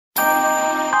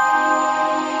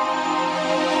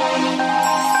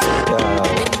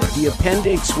The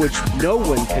appendix, which no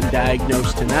one can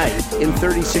diagnose tonight in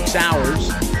 36 hours,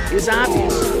 is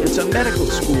obvious. It's a medical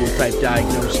school type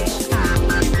diagnosis.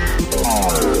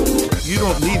 You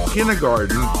don't need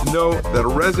kindergarten to know that a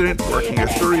resident working a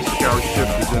 36-hour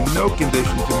shift is in no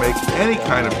condition to make any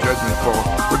kind of judgment call.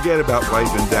 Forget about life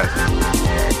and death.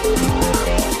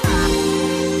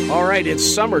 All right, it's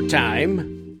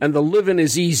summertime, and the living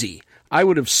is easy. I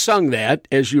would have sung that,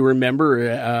 as you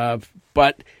remember,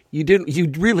 but you didn't. You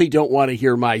really don't want to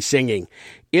hear my singing.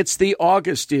 It's the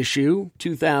August issue,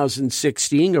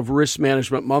 2016, of Risk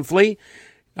Management Monthly.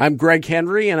 I'm Greg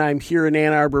Henry, and I'm here in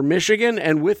Ann Arbor, Michigan,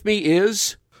 and with me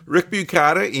is Rick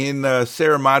Bucata in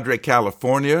Sierra Madre,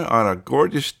 California, on a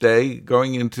gorgeous day,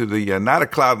 going into the not a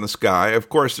cloud in the sky. Of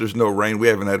course, there's no rain. We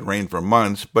haven't had rain for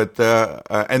months, but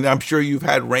and I'm sure you've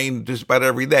had rain just about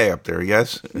every day up there,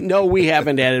 yes? No, we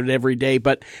haven't had it every day.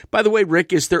 But by the way,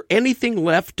 Rick, is there anything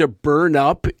left to burn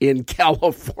up in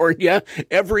California?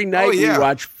 Every night we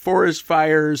watch forest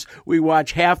fires. We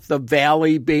watch half the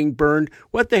valley being burned.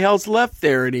 What the hell's left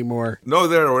there anymore? No,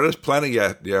 there's plenty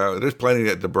yet. Yeah, there's plenty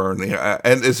yet to burn.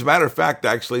 And as a matter of fact,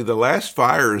 actually, the last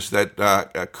fires that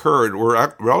occurred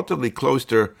were relatively close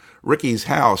to Ricky's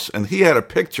house, and he had a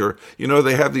picture. You know,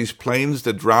 they have these planes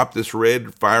that drop this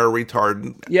red fire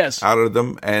retardant out of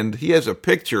them, and he has a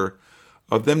picture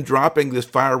of them dropping this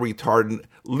fire retardant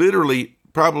literally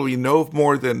probably no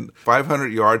more than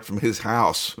 500 yards from his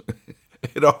house.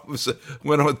 It almost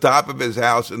went on top of his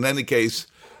house. In any case,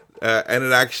 and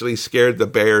it actually scared the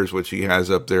bears, which he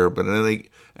has up there. But in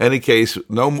any case,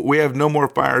 we have no more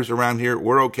fires around here.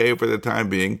 We're okay for the time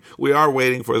being. We are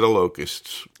waiting for the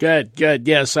locusts. Good.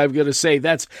 Yes, I'm going to say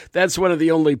that's one of the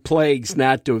only plagues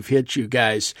not to have hit you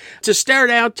guys. To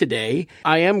start out today,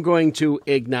 I am going to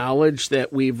acknowledge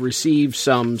that we've received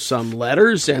some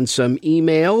letters and some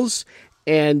emails.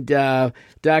 And Dr.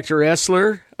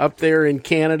 Essler up there in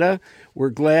Canada, we're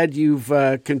glad you've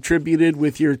contributed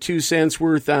with your 2 cents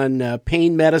worth on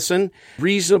pain medicine.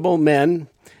 Reasonable men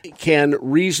can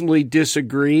reasonably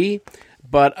disagree,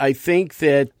 but I think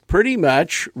that pretty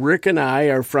much Rick and I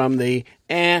are from the,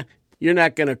 you're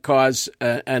not going to cause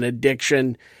an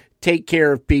addiction. Take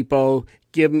care of people.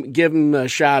 Give them a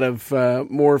shot of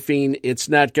morphine. It's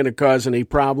not going to cause any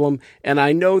problem. And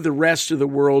I know the rest of the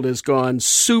world has gone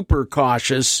super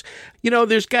cautious. You know,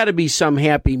 there's got to be some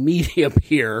happy medium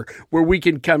here where we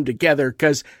can come together,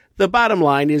 because the bottom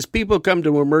line is people come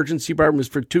to emergency departments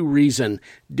for 2 reasons,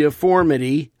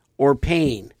 deformity or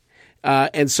pain,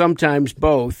 and sometimes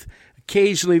both.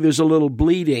 Occasionally there's a little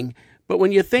bleeding, but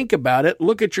when you think about it,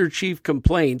 look at your chief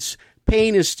complaints.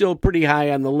 Pain is still pretty high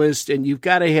on the list, and you've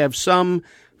got to have some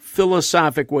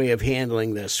philosophic way of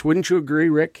handling this. Wouldn't you agree,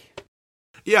 Rick?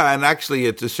 Yeah, and actually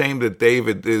it's a shame that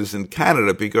David is in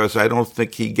Canada, because I don't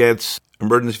think he gets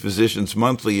Emergency Physicians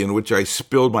Monthly, in which I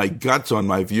spilled my guts on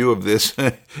my view of this.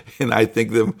 And I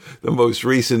think the most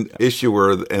recent issue,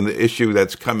 or an issue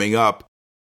that's coming up.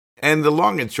 And the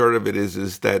long and short of it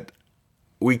is that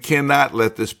we cannot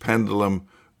let this pendulum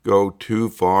go too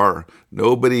far.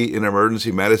 Nobody in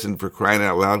emergency medicine, for crying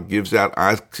out loud, gives out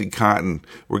OxyContin.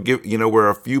 We're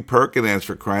a few Perkinans,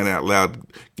 for crying out loud.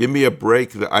 Give me a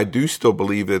break. I do still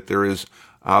believe that there is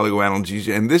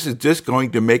oligoanalgesia, and this is just going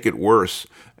to make it worse.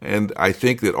 And I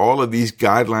think that all of these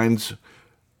guidelines,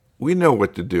 we know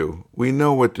what to do.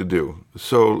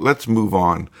 So let's move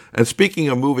on. And speaking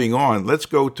of moving on, let's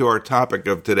go to our topic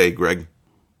of today, Greg.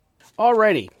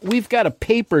 Alrighty, we've got a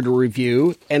paper to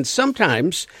review, and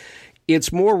sometimes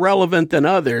it's more relevant than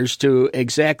others to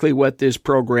exactly what this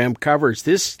program covers.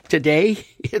 This today,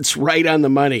 it's right on the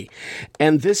money.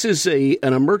 And this is an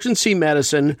emergency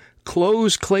medicine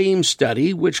closed claim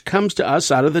study, which comes to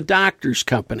us out of the Doctors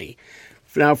Company.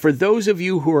 Now, for those of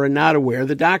you who are not aware,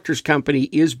 the Doctors Company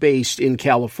is based in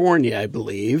California, I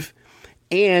believe,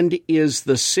 and is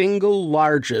the single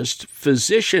largest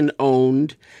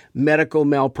physician-owned medical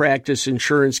malpractice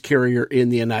insurance carrier in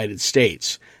the United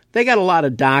States. They got a lot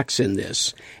of docs in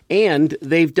this, and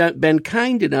they've been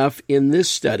kind enough in this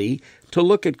study to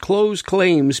look at closed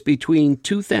claims between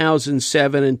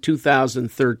 2007 and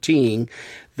 2013.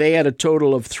 They had a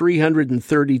total of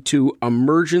 332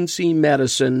 emergency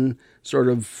medicine sort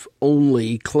of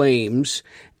only claims,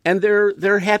 and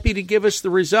they're happy to give us the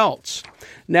results.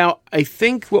 Now, I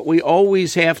think what we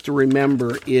always have to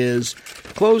remember is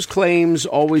closed claims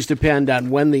always depend on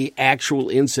when the actual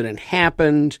incident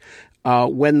happened,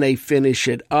 when they finish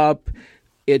it up.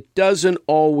 It doesn't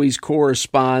always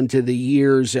correspond to the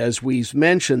years as we've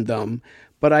mentioned them,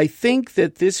 but I think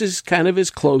that this is kind of as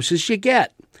close as you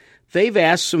get. They've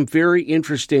asked some very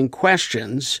interesting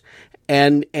questions,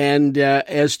 and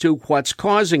as to what's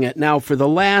causing it. Now, for the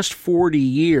last 40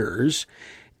 years,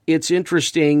 it's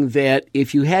interesting that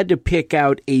if you had to pick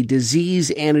out a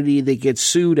disease entity that gets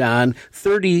sued on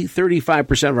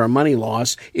 35% of our money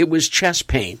loss, it was chest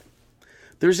pain.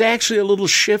 There's actually a little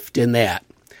shift in that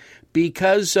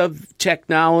because of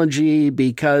technology,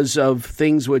 because of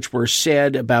things which were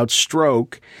said about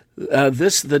stroke.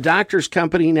 The doctor's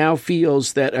company now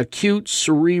feels that acute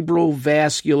cerebral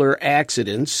vascular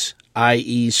accidents,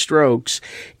 i.e. strokes,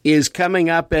 is coming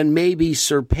up and maybe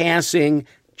surpassing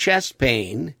chest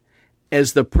pain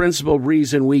as the principal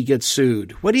reason we get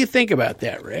sued. What do you think about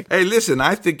that, Rick? Hey, listen,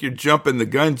 I think you're jumping the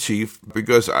gun, Chief,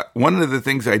 because one of the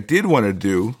things I did want to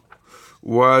do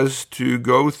was to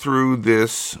go through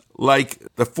this, like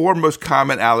the 4 most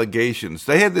common allegations.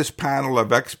 They had this panel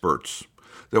of experts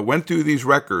that went through these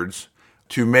records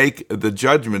to make the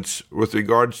judgments with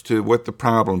regards to what the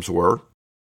problems were.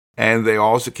 And they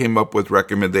also came up with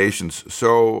recommendations.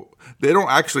 So they don't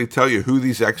actually tell you who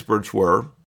these experts were.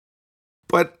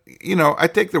 But, I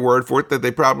take the word for it that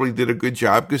they probably did a good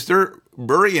job because they're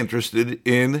very interested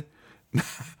in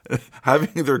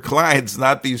having their clients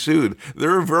not be sued.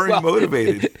 They're very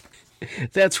motivated.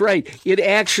 That's right. It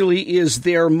actually is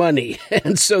their money,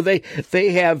 and so they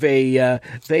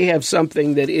have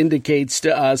something that indicates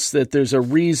to us that there's a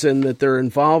reason that they're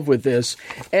involved with this.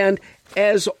 And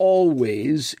as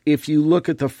always, if you look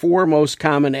at the 4 most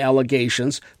common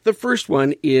allegations, the first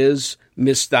one is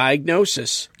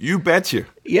misdiagnosis. You betcha.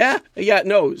 Yeah.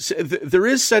 No, there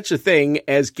is such a thing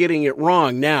as getting it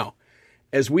wrong. Now,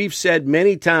 as we've said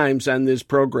many times on this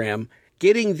program,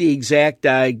 getting the exact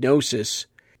diagnosis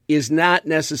is not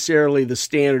necessarily the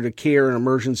standard of care in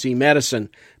emergency medicine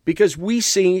because we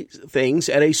see things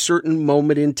at a certain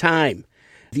moment in time.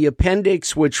 The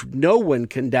appendix, which no one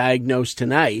can diagnose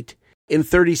tonight, in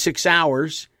 36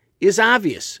 hours is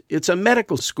obvious. It's a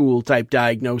medical school type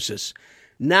diagnosis.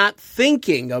 Not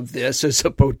thinking of this as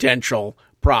a potential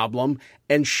problem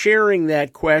and sharing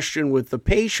that question with the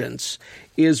patients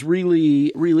is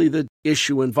really the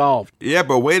issue involved. Yeah,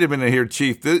 but wait a minute here,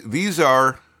 Chief. These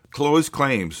are closed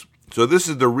claims. So this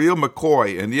is the real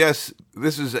McCoy. And yes,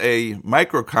 this is a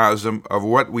microcosm of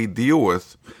what we deal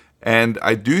with. And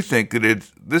I do think that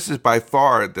this is by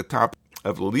far at the top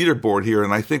of the leaderboard here,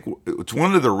 and I think it's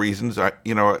one of the reasons.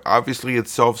 Obviously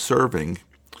it's self-serving,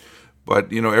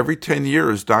 but every 10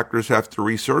 years doctors have to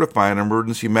recertify in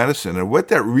emergency medicine, and what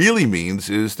that really means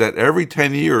is that every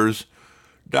 10 years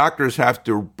doctors have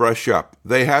to brush up.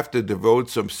 They have to devote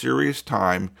some serious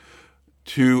time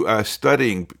to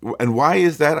studying. And why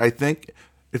is that? I think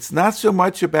it's not so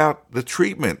much about the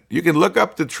treatment. You can look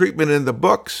up the treatment in the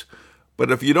books, but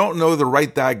if you don't know the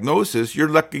right diagnosis, you're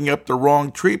looking up the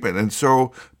wrong treatment. And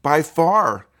so by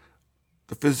far,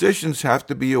 the physicians have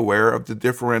to be aware of the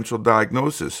differential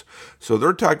diagnosis. So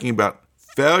they're talking about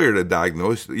failure to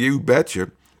diagnose, you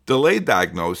betcha. Delayed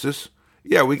diagnosis.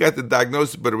 Yeah, we got the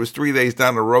diagnosis, but it was 3 days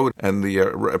down the road and the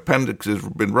appendix has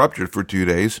been ruptured for 2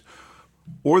 days.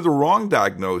 Or the wrong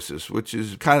diagnosis, which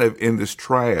is kind of in this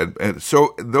triad. And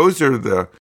so those are the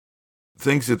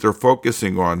things that they're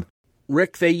focusing on.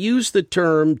 Rick, they use the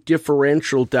term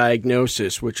differential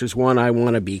diagnosis, which is one I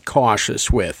want to be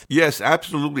cautious with. Yes,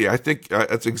 absolutely. I think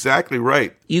that's exactly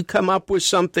right. You come up with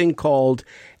something called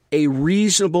a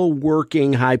reasonable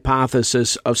working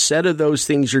hypothesis, a set of those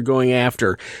things you're going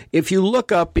after. If you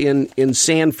look up in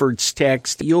Sanford's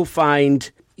text, you'll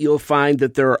find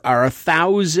that there are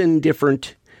 1,000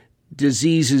 different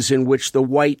diseases in which the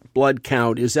white blood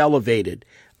count is elevated.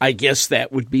 I guess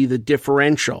that would be the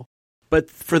differential. But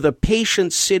for the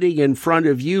patient sitting in front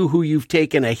of you who you've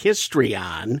taken a history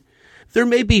on, there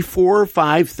may be 4 or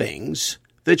 5 things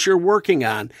that you're working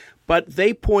on. But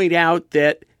they point out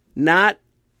that not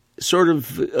sort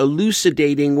of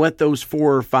elucidating what those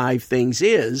 4 or 5 things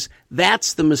is,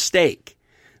 that's the mistake.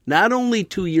 Not only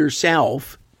to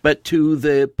yourself, but to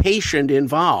the patient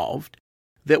involved,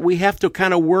 that we have to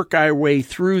kind of work our way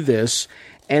through this.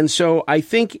 And so I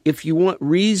think if you want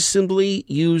reasonably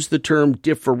use the term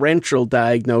differential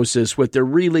diagnosis, what they're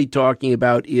really talking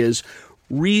about is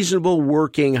reasonable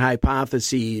working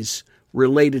hypotheses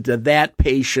related to that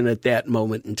patient at that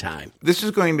moment in time. This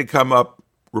is going to come up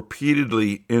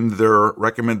repeatedly in their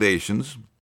recommendations.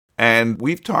 And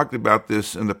we've talked about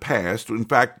this in the past. In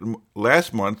fact,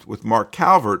 last month with Mark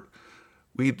Calvert,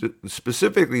 we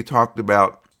specifically talked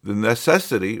about the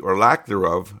necessity or lack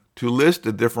thereof to list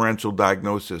a differential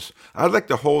diagnosis. I'd like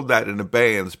to hold that in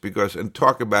abeyance and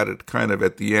talk about it kind of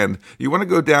at the end. You want to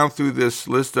go down through this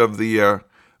list of the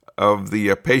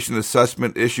patient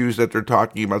assessment issues that they're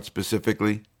talking about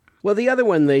specifically? Well, the other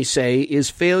one they say is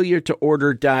failure to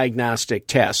order diagnostic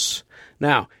tests.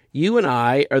 Now, you and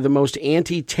I are the most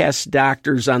anti-test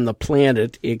doctors on the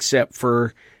planet, except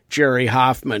for Jerry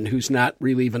Hoffman, who's not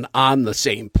really even on the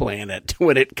same planet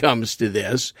when it comes to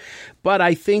this. But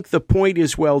I think the point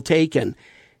is well taken.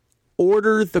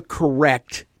 Order the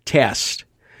correct test.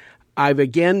 I've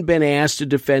again been asked to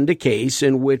defend a case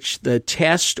in which the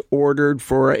test ordered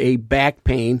for a back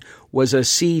pain was a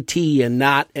CT and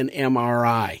not an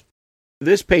MRI.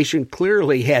 This patient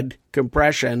clearly had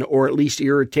compression or at least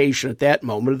irritation at that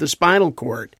moment of the spinal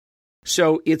cord.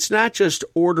 So it's not just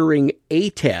ordering a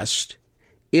test,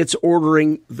 it's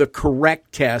ordering the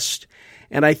correct test.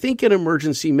 And I think in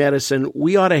emergency medicine,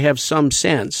 we ought to have some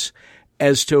sense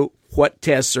as to what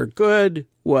tests are good,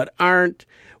 what aren't,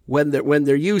 when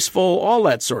they're useful, all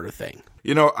that sort of thing.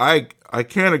 You know, I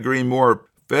can't agree more.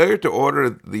 Failure to order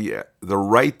the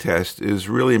right test is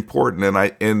really important,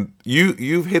 and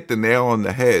you've hit the nail on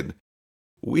the head.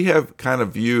 We have kind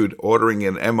of viewed ordering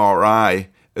an MRI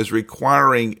as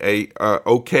requiring a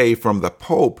okay from the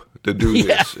Pope to do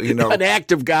this. You know, an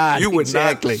act of God. You would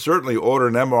exactly. not certainly order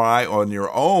an MRI on your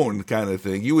own, kind of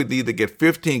thing. You would need to get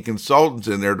 15 consultants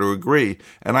in there to agree,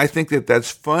 and I think that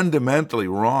that's fundamentally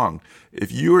wrong.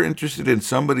 If you are interested in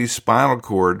somebody's spinal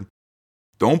cord,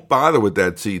 don't bother with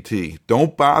that CT.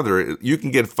 Don't bother. You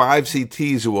can get 5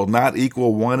 CTs that will not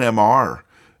equal 1 MR.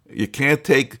 You can't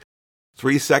take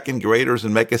 3 second graders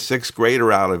and make a 6th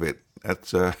grader out of it.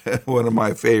 That's one of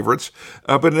my favorites.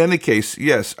 But in any case,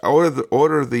 yes,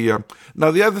 order the.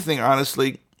 Now the other thing,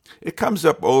 honestly, it comes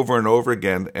up over and over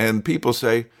again, and people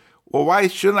say, well, why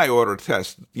shouldn't I order a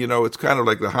test? You know, it's kind of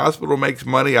like the hospital makes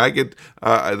money. I get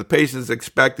the patient's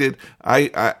expected.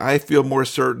 I feel more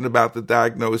certain about the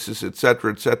diagnosis, et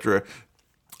cetera, et cetera.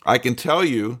 I can tell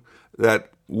you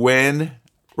that when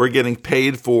we're getting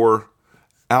paid for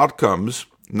outcomes,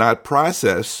 not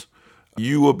process,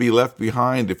 you will be left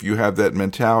behind if you have that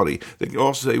mentality. They can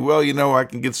also say, well, you know, I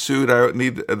can get sued.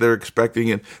 They're expecting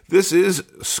it. This is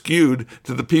skewed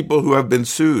to the people who have been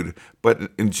sued.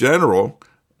 But in general,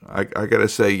 I got to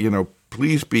say, you know,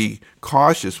 please be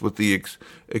cautious with the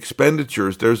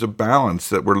expenditures. There's a balance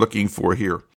that we're looking for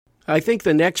here. I think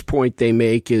the next point they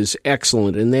make is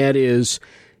excellent, and that is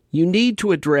you need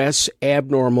to address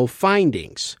abnormal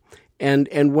findings. And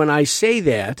when I say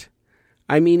that,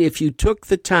 I mean if you took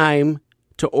the time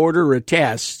to order a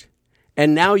test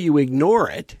and now you ignore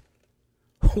it,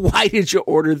 why did you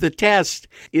order the test?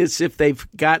 It's if they've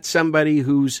got somebody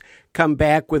who's come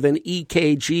back with an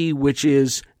EKG, which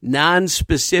is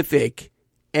nonspecific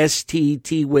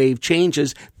ST wave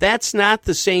changes. That's not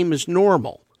the same as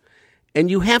normal. And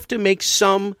you have to make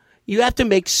some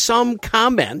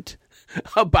comment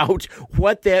about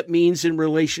what that means in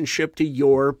relationship to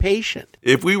your patient.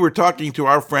 If we were talking to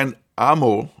our friend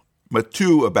Amol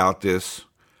Matu about this,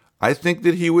 I think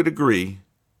that he would agree.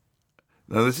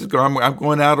 Now, I'm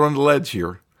going out on the ledge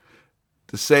here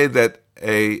to say that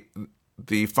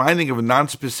the finding of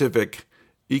nonspecific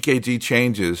EKG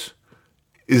changes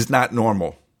is not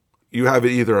normal. You have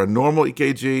either a normal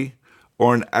EKG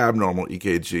or an abnormal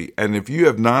EKG. And if you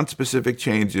have nonspecific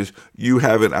changes, you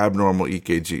have an abnormal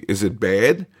EKG. Is it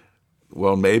bad?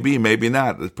 Well, maybe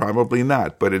not. It's probably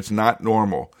not, but it's not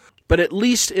normal. But at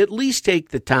least take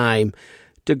the time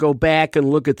to go back and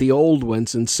look at the old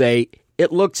ones and say,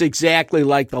 it looks exactly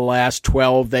like the last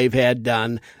 12 they've had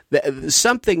done,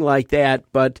 something like that.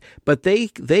 But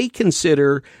they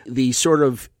consider the sort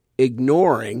of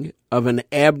ignoring of an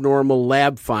abnormal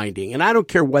lab finding. And I don't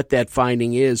care what that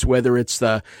finding is, whether it's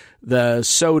the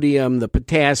sodium, the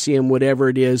potassium, whatever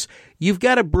it is. You've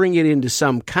got to bring it into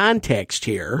some context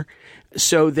here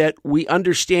so that we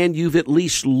understand you've at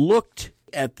least looked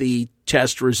at the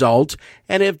test result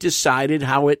and have decided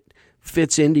how it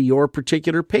fits into your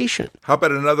particular patient. How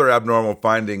about another abnormal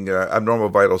finding, abnormal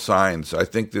vital signs? I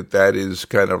think that is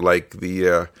kind of like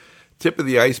the tip of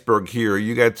the iceberg here.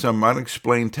 You got some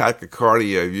unexplained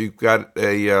tachycardia. You've got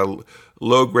a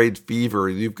low-grade fever.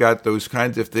 You've got those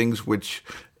kinds of things which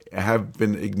have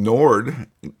been ignored.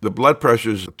 The blood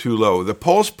pressure is too low. The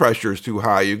pulse pressure is too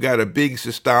high. You've got a big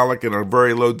systolic and a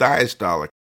very low diastolic.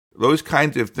 Those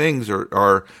kinds of things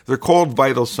they're called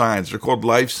vital signs. They're called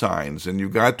life signs, and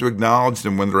you've got to acknowledge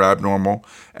them when they're abnormal.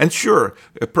 And sure,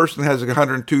 if a person has a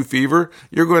 102 fever,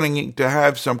 you're going to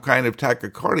have some kind of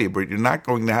tachycardia, but you're not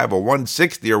going to have a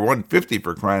 160 or 150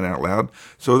 for crying out loud.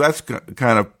 So that's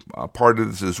kind of part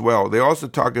of this as well. They also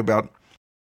talk about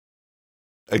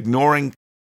ignoring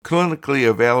clinically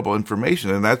available information,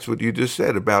 and that's what you just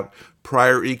said about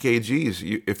prior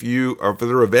EKGs. If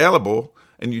they're available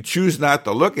and you choose not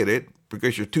to look at it,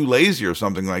 because you're too lazy or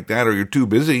something like that, or you're too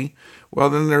busy,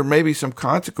 well, then there may be some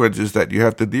consequences that you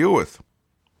have to deal with.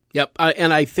 Yep.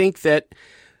 And I think that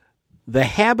the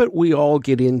habit we all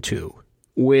get into,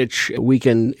 which we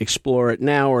can explore it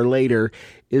now or later,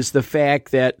 is the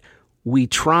fact that we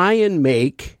try and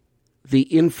make the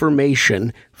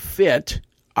information fit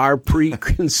our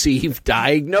preconceived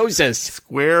diagnosis.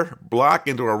 Square block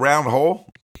into a round hole?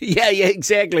 Yeah,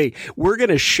 exactly. We're going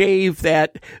to shave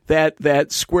that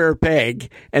square peg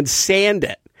and sand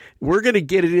it. We're going to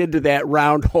get it into that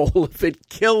round hole if it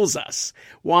kills us.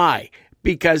 Why?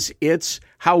 Because it's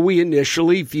how we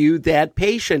initially viewed that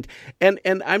patient. And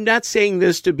I'm not saying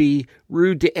this to be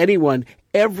rude to anyone.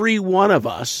 Every one of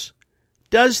us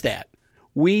does that.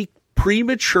 We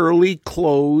prematurely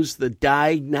close the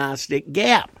diagnostic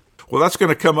gap. Well, that's going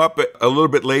to come up a little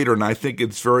bit later, and I think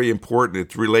it's very important.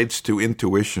 It relates to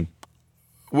intuition.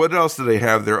 What else do they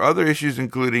have? There are other issues,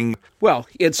 including... Well,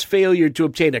 it's failure to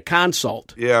obtain a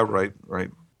consult. Yeah, right.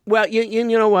 Well, you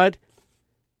know what?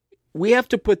 We have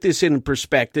to put this in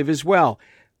perspective as well.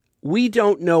 We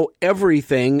don't know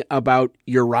everything about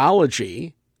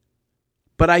urology,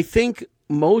 but I think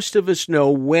most of us know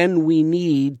when we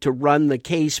need to run the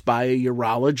case by a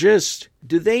urologist.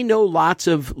 Do they know lots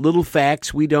of little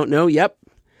facts we don't know? Yep.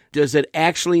 Does it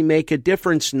actually make a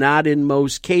difference? Not in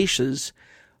most cases.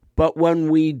 But when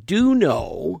we do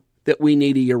know that we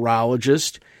need a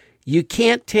urologist, you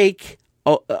can't take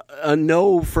a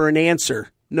no for an answer.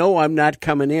 No, I'm not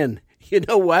coming in. You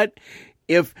know what?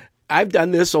 If I've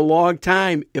done this a long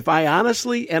time, if I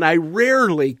honestly, and I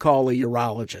rarely call a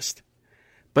urologist,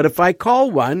 but if I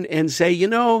call one and say,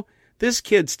 this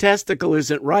kid's testicle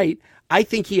isn't right, I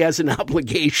think he has an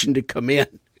obligation to come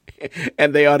in,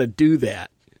 and they ought to do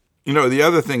that. The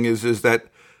other thing is that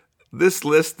this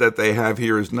list that they have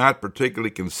here is not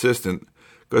particularly consistent,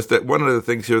 because that one of the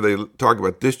things here they talk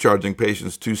about discharging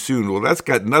patients too soon. Well, that's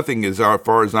got nothing, as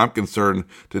far as I'm concerned,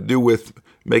 to do with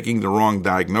making the wrong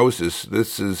diagnosis.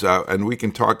 This is, and we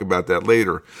can talk about that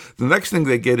later. The next thing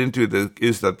they get into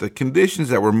is that the conditions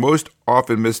that were most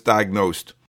often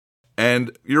misdiagnosed.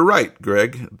 And you're right,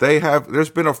 Greg. There's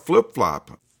been a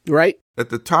flip-flop. Right. At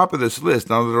the top of this list.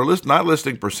 Now, they're not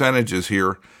listing percentages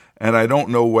here, and I don't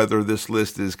know whether this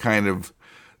list is kind of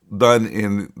done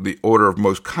in the order of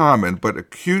most common, but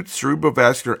acute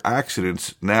cerebrovascular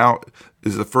accidents now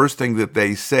is the first thing that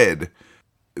they said.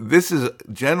 This is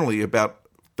generally about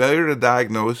failure to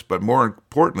diagnose, but more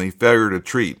importantly, failure to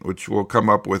treat, which we'll come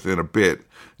up with in a bit.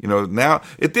 Now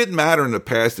it didn't matter in the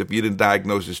past if you didn't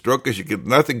diagnose a stroke because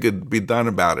nothing could be done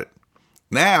about it.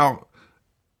 Now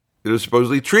it is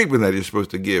supposedly treatment that you're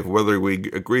supposed to give, whether we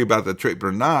agree about the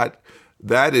treatment or not.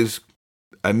 That is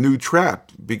a new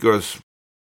trap because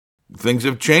things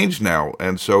have changed now,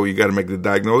 and so you got to make the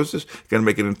diagnosis, you got to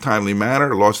make it in a timely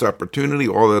manner, lost opportunity,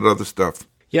 all that other stuff.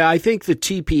 Yeah, I think the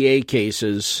TPA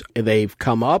cases, they've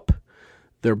come up.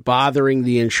 They're bothering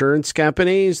the insurance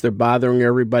companies. They're bothering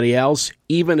everybody else,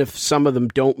 even if some of them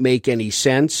don't make any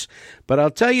sense. But I'll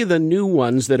tell you the new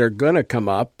ones that are going to come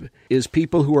up is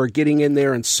people who are getting in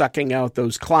there and sucking out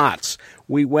those clots.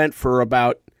 We went for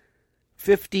about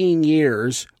 15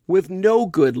 years with no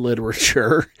good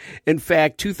literature. In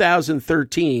fact,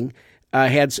 2013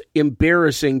 had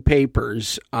embarrassing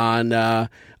papers on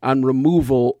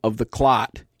removal of the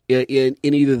clot in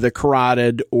either the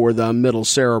carotid or the middle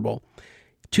cerebral.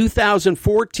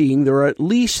 2014, there are at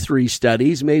least 3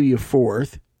 studies, maybe a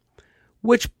 4th,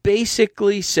 which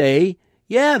basically say,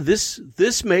 yeah,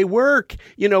 this may work.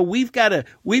 We've got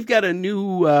a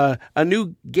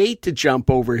new gate to jump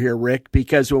over here, Rick,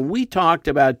 because when we talked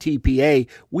about TPA,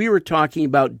 we were talking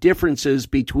about differences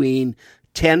between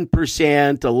 10%,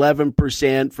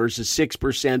 11% versus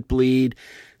 6% bleed.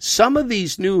 Some of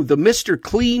these the Mr.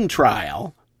 Clean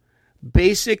trial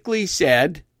basically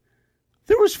said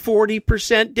there was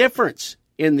 40% difference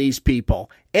in these people,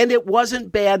 and it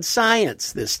wasn't bad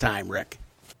science this time, Rick.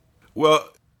 Well,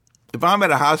 if I'm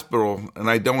at a hospital and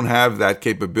I don't have that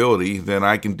capability, then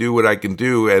I can do what I can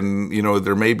do, and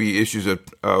there may be issues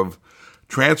of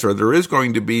transfer. There is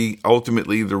going to be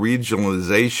ultimately the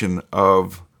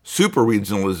super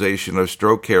regionalization of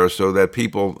stroke care, so that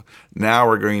people now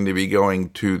are going to be going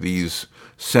to these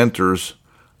centers,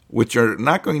 which are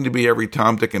not going to be every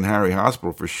Tom, Dick, and Harry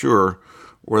hospital for sure,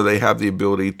 where they have the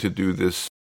ability to do this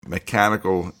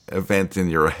mechanical event in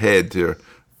your head to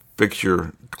fix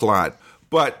your clot.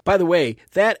 But by the way,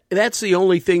 that's the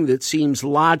only thing that seems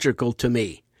logical to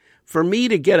me. For me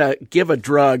to give a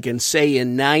drug and say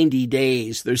in 90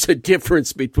 days there's a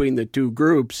difference between the two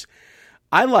groups,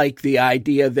 I like the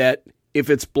idea that if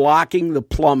it's blocking the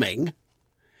plumbing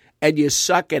and you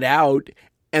suck it out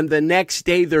and the next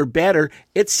day they're better.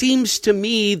 It seems to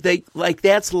me like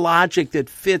that's logic that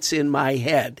fits in my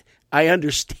head. I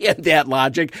understand that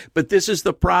logic, but this is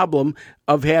the problem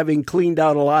of having cleaned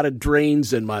out a lot of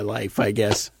drains in my life, I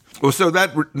guess. Well, so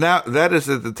that is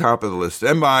at the top of the list.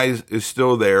 MI is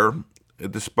still there,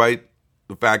 despite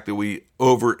the fact that we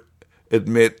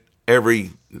over-admit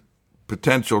every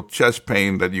potential chest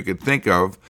pain that you could think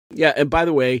of. Yeah, and by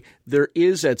the way, there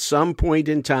is at some point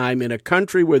in time in a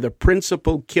country where the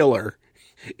principal killer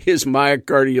is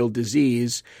myocardial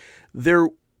disease, there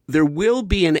will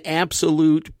be an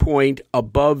absolute point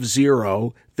above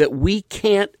zero that we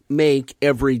can't make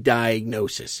every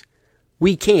diagnosis.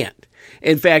 We can't.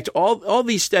 In fact, all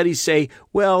these studies say,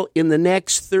 well, in the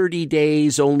next 30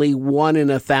 days, only 1 in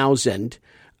 1,000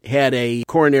 had a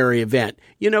coronary event.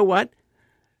 You know what?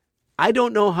 I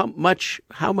don't know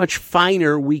how much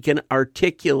finer we can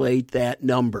articulate that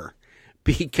number,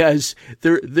 because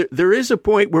there is a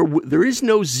point where there is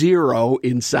no zero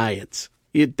in science.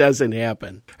 It doesn't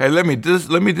happen. Hey, let me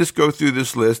just go through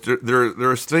this list.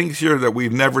 There's things here that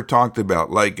we've never talked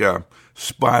about, like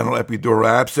spinal epidural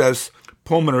abscess,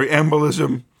 pulmonary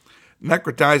embolism,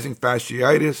 necrotizing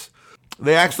fasciitis.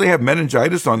 They actually have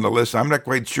meningitis on the list. I'm not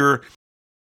quite sure.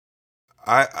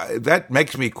 That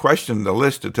makes me question the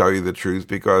list, to tell you the truth,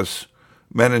 because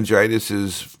meningitis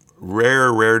is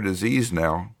rare disease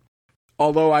now.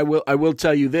 Although I will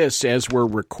tell you this, as we're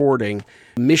recording,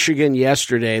 Michigan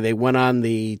yesterday, they went on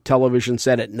the television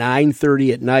set at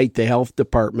 9:30 at night, the health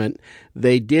department.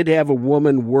 They did have a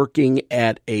woman working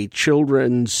at a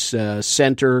children's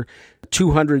center,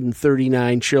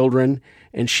 239 children,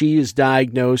 and she is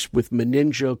diagnosed with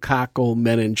meningococcal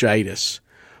meningitis.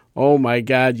 Oh, my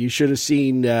God, you should have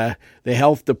seen the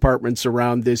health departments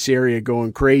around this area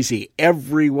going crazy.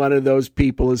 Every one of those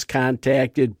people is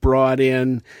contacted, brought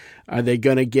in. Are they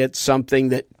going to get something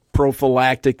that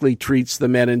prophylactically treats the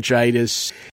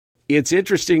meningitis? It's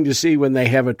interesting to see when they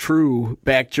have a true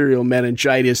bacterial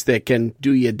meningitis that can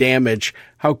do you damage,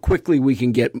 how quickly we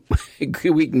can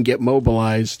get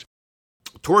mobilized.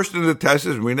 Torsion of the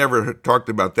testes, we never talked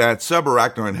about that.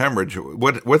 Subarachnoid hemorrhage,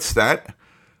 what's that?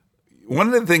 One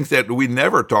of the things that we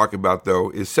never talk about,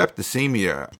 though, is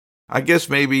septicemia. I guess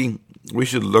maybe we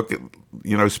should look at,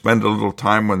 spend a little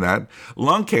time on that.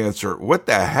 Lung cancer, what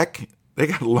the heck? They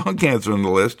got lung cancer on the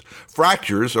list.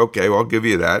 Fractures, okay, well, I'll give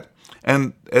you that.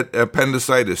 And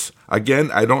appendicitis. Again,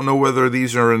 I don't know whether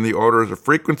these are in the orders of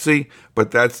frequency,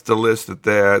 but that's the list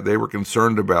that they were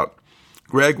concerned about.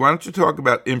 Greg, why don't you talk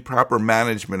about improper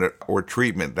management or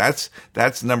treatment?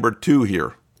 That's number 2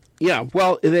 here. Yeah,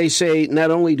 well, they say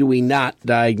not only do we not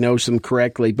diagnose them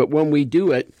correctly, but when we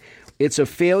do it, it's a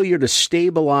failure to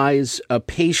stabilize a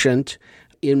patient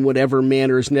in whatever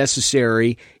manner is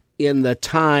necessary in the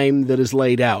time that is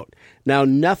laid out. Now,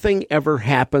 nothing ever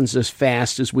happens as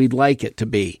fast as we'd like it to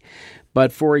be.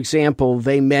 But, for example,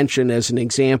 they mention as an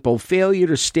example, failure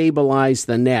to stabilize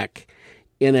the neck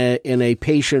in a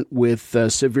patient with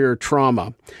severe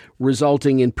trauma,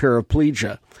 resulting in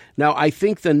paraplegia. Now, I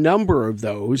think the number of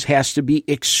those has to be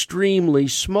extremely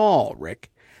small, Rick.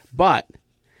 But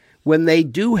when they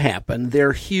do happen,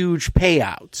 they're huge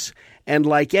payouts. And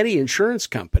like any insurance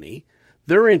company,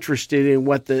 they're interested in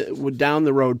what the down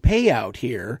the road payout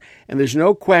here. And there's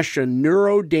no question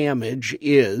neuro damage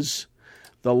is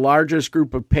the largest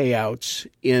group of payouts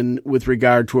with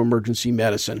regard to emergency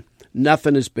medicine.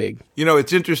 Nothing is big.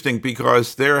 It's interesting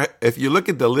because if you look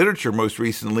at the literature most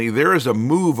recently, there is a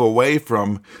move away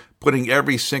from putting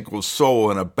every single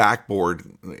soul in a backboard,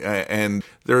 and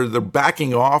they're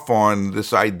backing off on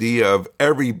this idea of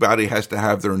everybody has to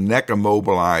have their neck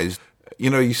immobilized.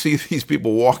 You see these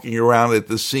people walking around at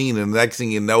the scene, and the next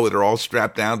thing you know, they're all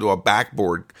strapped down to a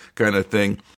backboard kind of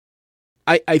thing.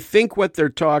 I think what they're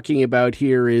talking about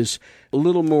here is a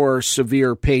little more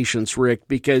severe patients, Rick,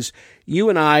 because you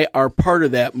and I are part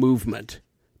of that movement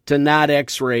to not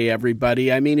X-ray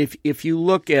everybody. I mean, if you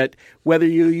look at whether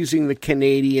you're using the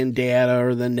Canadian data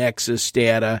or the Nexus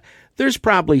data, there's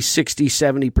probably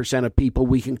 60-70% of people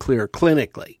we can clear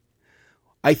clinically.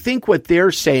 I think what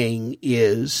they're saying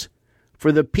is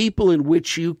for the people in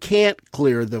which you can't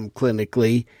clear them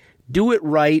clinically, do it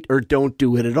right or don't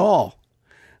do it at all.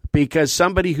 Because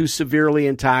somebody who's severely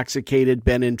intoxicated,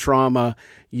 been in trauma,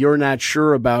 you're not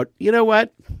sure about, you know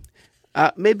what?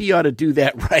 Maybe you ought to do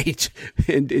that right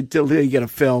until you get a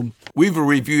film. We've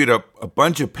reviewed a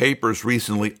bunch of papers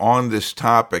recently on this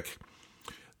topic.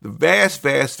 The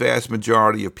vast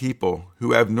majority of people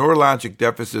who have neurologic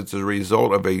deficits as a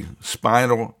result of a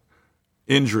spinal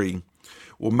injury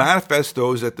will manifest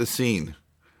those at the scene.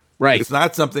 Right. It's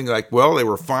not something like, well, they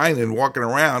were fine and walking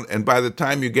around, and by the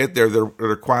time you get there, they're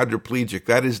quadriplegic.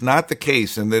 That is not the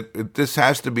case, and this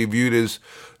has to be viewed as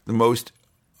the most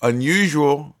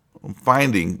unusual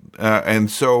finding, and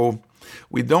so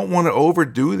we don't want to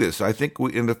overdo this. I think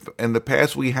in the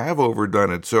past we have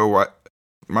overdone it. So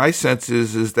my sense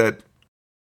is that,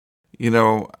 you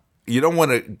don't want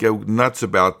to go nuts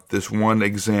about this one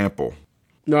example.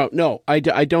 No, I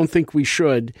don't think we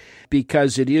should,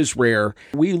 because it is rare.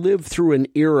 We lived through an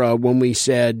era when we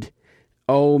said,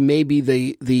 oh, maybe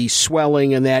the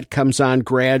swelling and that comes on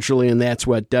gradually and that's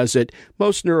what does it.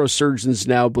 Most neurosurgeons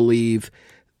now believe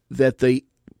that the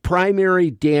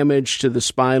primary damage to the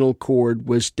spinal cord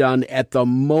was done at the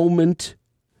moment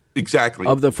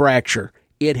of the fracture.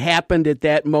 It happened at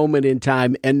that moment in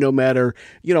time, and no matter,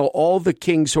 all the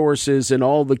king's horses and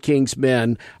all the king's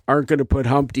men aren't going to put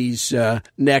Humpty's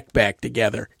neck back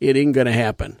together. It ain't going to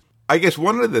happen. I guess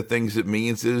one of the things it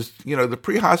means is, the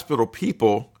pre-hospital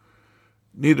people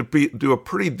need to do a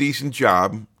pretty decent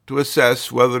job to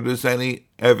assess whether there's any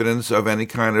evidence of any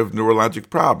kind of neurologic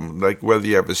problem, like whether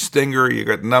you have a stinger, you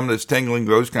got numbness, tingling,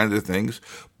 those kinds of things.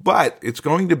 But it's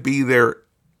going to be there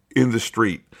in the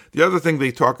street. The other thing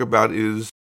they talk about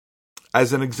is,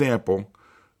 as an example,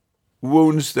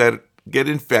 wounds that get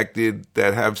infected,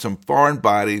 that have some foreign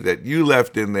body that you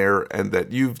left in there and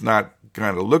that you've not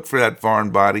kind of looked for that foreign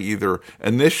body either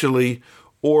initially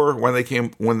or when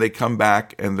they come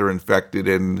back and they're infected.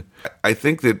 And I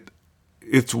think that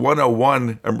it's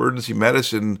 101 emergency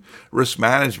medicine risk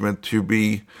management to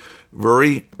be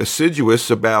very assiduous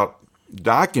about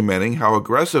documenting how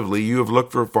aggressively you have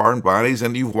looked for foreign bodies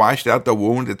and you've washed out the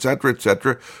wound, et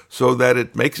cetera, so that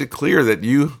it makes it clear that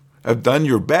you have done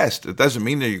your best. It doesn't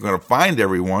mean that you're going to find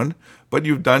everyone, but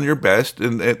you've done your best.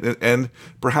 And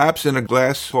perhaps in a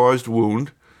glass-caused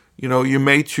wound, you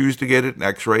may choose to get an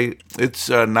X-ray. It's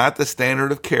not the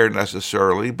standard of care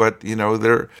necessarily, but, they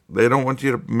don't want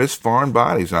you to miss foreign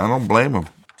bodies. I don't blame them.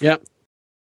 Yep.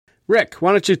 Rick,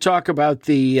 why don't you talk about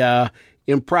the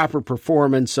improper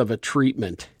performance of a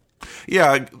treatment?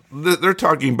 Yeah, they're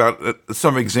talking about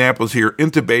some examples here.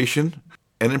 Intubation,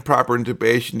 and improper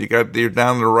intubation. You're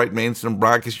down in the right main stem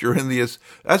bronchus. You're in the.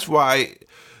 That's why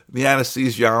the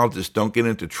anesthesiologists don't get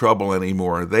into trouble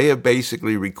anymore. They have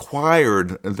basically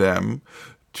required them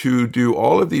to do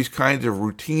all of these kinds of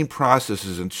routine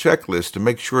processes and checklists to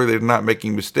make sure they're not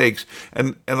making mistakes.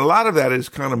 And a lot of that is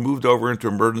kind of moved over into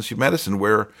emergency medicine,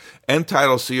 where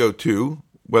end-tidal CO2,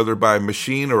 whether by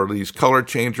machine or these color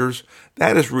changers,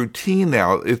 that is routine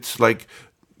now. It's like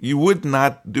you would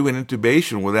not do an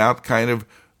intubation without kind of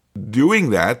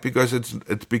doing that, because it's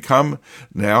become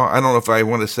now, I don't know if I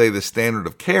want to say the standard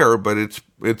of care, but it's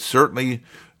certainly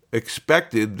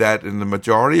expected that in the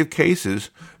majority of cases,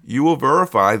 you will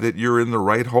verify that you're in the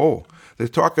right hole. They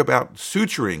talk about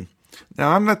suturing.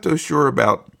 Now, I'm not so sure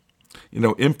about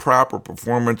improper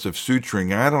performance of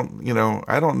suturing. I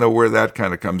don't know where that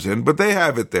kind of comes in, but they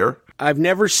have it there. I've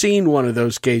never seen one of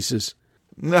those cases.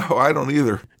 No, I don't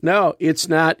either. No, it's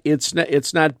not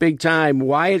big time.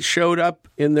 Why it showed up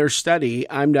in their study,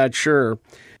 I'm not sure.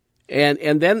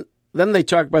 And then they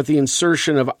talk about the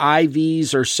insertion of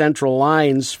IVs or central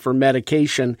lines for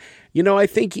medication. I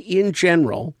think in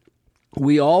general,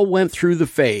 we all went through the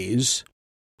phase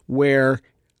where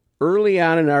early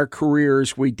on in our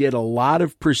careers, we did a lot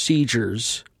of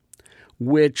procedures,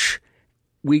 which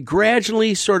we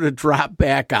gradually sort of dropped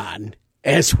back on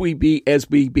as we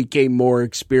became more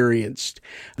experienced.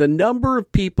 The number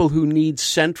of people who need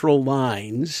central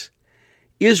lines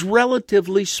is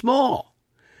relatively small.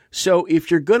 So if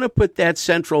you're going to put that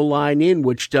central line in,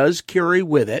 which does carry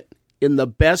with it, in the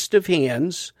best of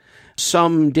hands,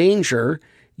 some danger,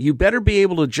 you better be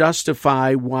able to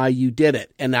justify why you did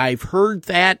it. And I've heard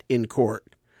that in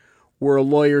court, where a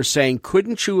lawyer's saying,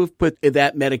 couldn't you have put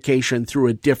that medication through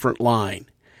a different line?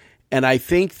 And I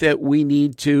think that we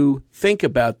need to think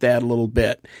about that a little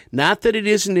bit. Not that it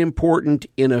isn't important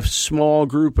in a small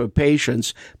group of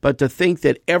patients, but to think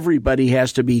that everybody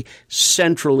has to be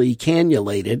centrally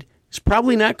cannulated is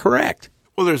probably not correct.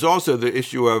 Well, there's also the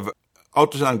issue of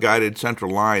ultrasound-guided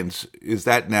central lines. Is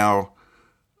that now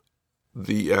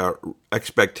the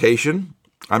expectation?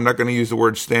 I'm not going to use the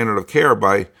word standard of care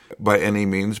by any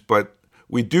means, but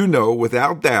we do know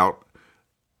without doubt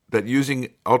that using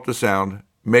ultrasound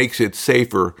makes it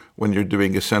safer when you're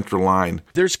doing a central line.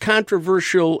 There's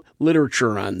controversial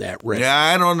literature on that, Rick.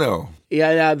 Yeah, I don't know.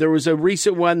 Yeah, there was a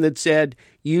recent one that said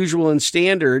usual and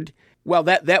standard. Well,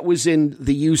 that was in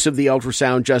the use of the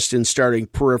ultrasound just in starting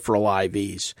peripheral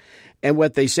IVs. And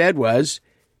what they said was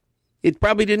it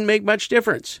probably didn't make much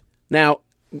difference. Now,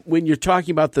 when you're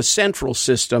talking about the central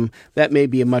system, that may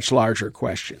be a much larger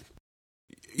question.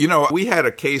 We had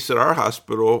a case at our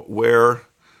hospital where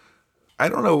I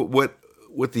don't know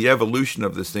what the evolution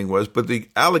of this thing was, but the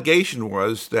allegation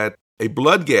was that a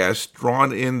blood gas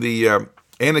drawn in the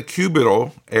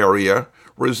antecubital area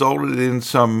resulted in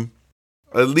some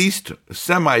at least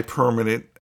semi-permanent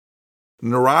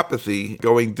neuropathy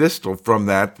going distal from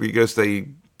that, because they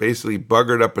basically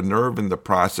buggered up a nerve in the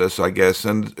process, I guess.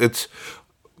 And it's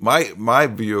my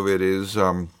view of it is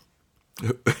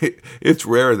it's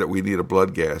rare that we need a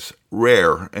blood gas.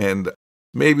 Rare. And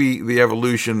maybe the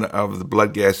evolution of the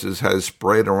blood gases has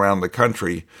spread around the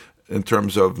country in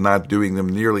terms of not doing them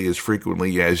nearly as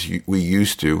frequently as we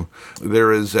used to.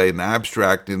 There is an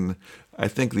abstract in, I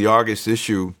think, the August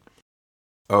issue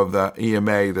of the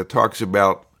EMA that talks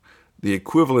about the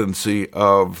equivalency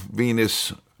of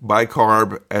venous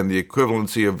bicarb and the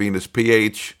equivalency of venous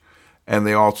pH, and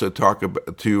they also talk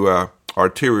about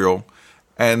arterial,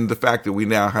 and the fact that we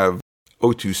now have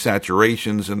O2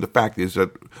 saturations, and the fact is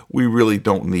that we really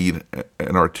don't need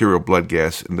an arterial blood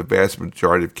gas in the vast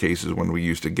majority of cases when we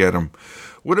used to get them.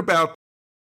 What about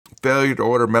failure to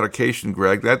order medication,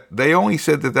 Greg? That they only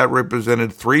said that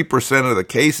represented 3% of the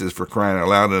cases, for crying out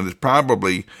loud, and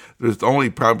there's only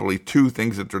probably two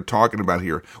things that they're talking about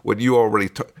here. What you already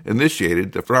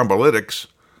initiated, the thrombolytics.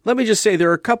 Let me just say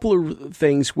there are a couple of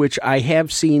things which I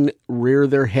have seen rear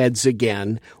their heads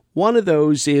again. One of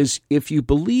those is if you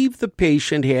believe the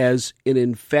patient has an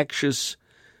infectious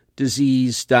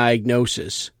disease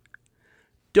diagnosis,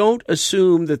 don't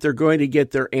assume that they're going to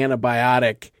get their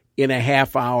antibiotic in a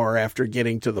half hour after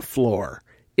getting to the floor.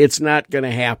 It's not going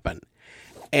to happen.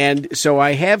 And so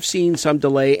I have seen some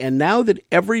delay, and now that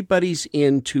everybody's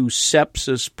into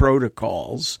sepsis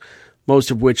protocols,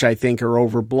 most of which I think are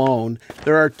overblown,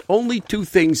 there are only two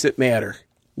things that matter.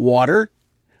 Water,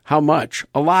 how much?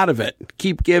 A lot of it.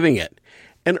 Keep giving it.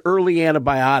 And early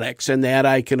antibiotics, and that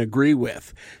I can agree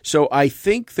with. So I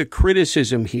think the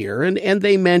criticism here, and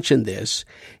they mentioned this,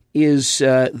 is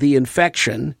the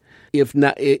infection. If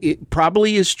not, it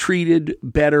probably is treated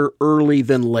better early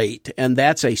than late. And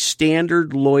that's a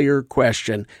standard lawyer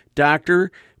question.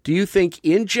 Doctor, do you think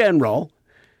in general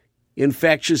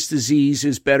infectious disease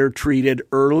is better treated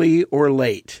early or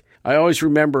late? I always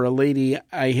remember a lady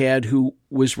I had who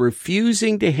was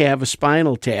refusing to have a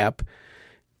spinal tap.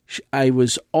 I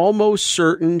was almost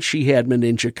certain she had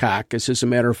meningococcus. As a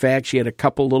matter of fact, she had a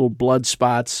couple little blood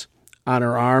spots on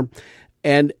her arm.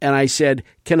 And I said,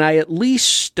 can I at least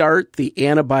start the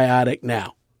antibiotic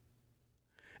now?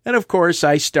 And of course,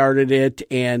 I started it,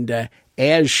 and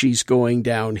as she's going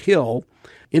downhill,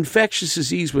 infectious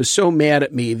disease was so mad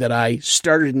at me that I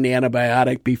started an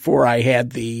antibiotic before I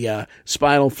had the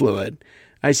spinal fluid.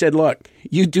 I said, look,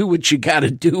 you do what you got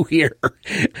to do here.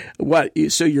 What?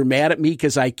 So you're mad at me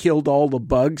because I killed all the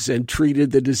bugs and treated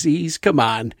the disease? Come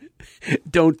on.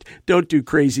 Don't do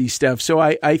crazy stuff. So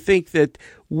I think that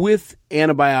with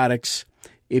antibiotics,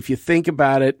 if you think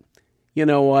about it, you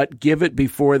know what? Give it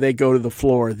before they go to the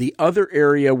floor. The other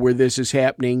area where this is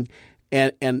happening,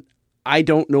 and I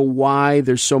don't know why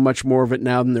there's so much more of it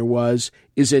now than there was,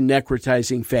 is in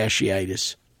necrotizing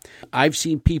fasciitis. I've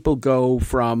seen people go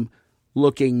from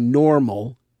looking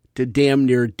normal to damn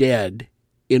near dead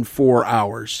in 4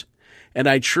 hours. And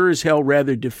I'd sure as hell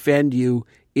rather defend you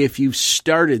if you've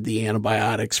started the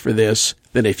antibiotics for this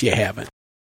than if you haven't.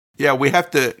 Yeah, we have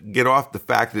to get off the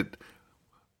fact that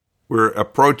we're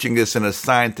approaching this in a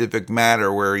scientific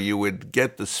manner where you would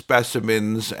get the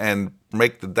specimens and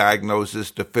make the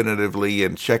diagnosis definitively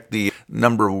and check the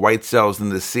number of white cells in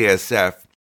the CSF.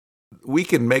 We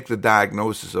can make the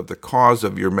diagnosis of the cause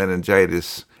of your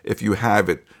meningitis if you have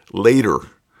it later.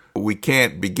 We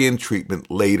can't begin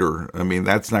treatment later. I mean,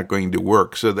 that's not going to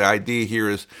work. So the idea here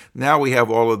is now we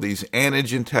have all of these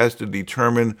antigen tests to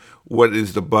determine what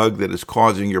is the bug that is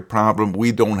causing your problem.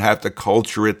 We don't have to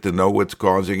culture it to know what's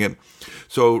causing it.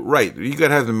 So, right, you got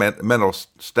to have the mental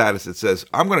status that says,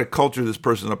 I'm going to culture this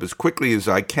person up as quickly as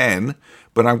I can,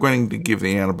 but I'm going to give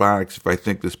the antibiotics if I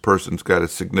think this person's got a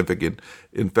significant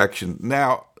infection.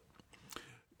 Now,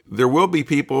 there will be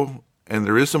people, and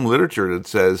there is some literature that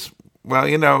says, well,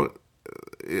 you know,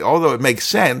 although it makes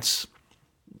sense,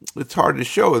 it's hard to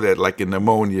show that, like in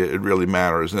pneumonia, it really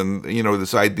matters. And, you know,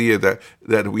 this idea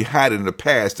that we had in the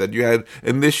past, that you had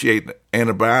initiate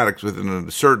antibiotics within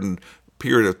a certain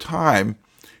period of time,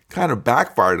 kind of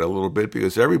backfired a little bit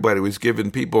because everybody was giving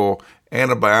people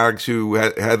antibiotics who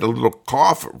had a little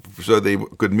cough so they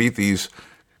could meet these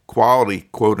quality,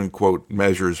 quote-unquote,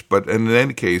 measures. But in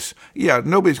any case, yeah,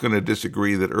 nobody's going to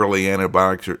disagree that early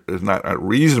antibiotics is not a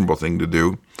reasonable thing to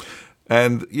do.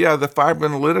 And yeah, the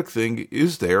fibrinolytic thing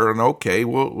is there, and okay,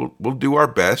 we'll do our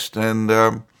best. And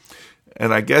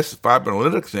I guess the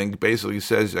fibrinolytic thing basically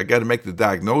says I got to make the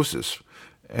diagnosis,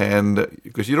 and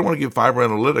because you don't want to give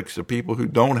fibrinolytics to people who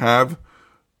don't have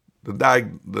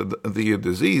the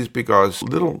disease, because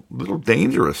little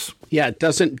dangerous. Yeah, it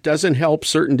doesn't help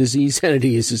certain disease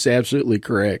entities. Is absolutely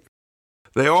correct.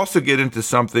 They also get into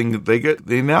something.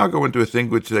 They now go into a thing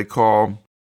which they call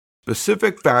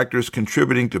specific factors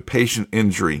contributing to patient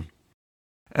injury.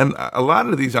 And a lot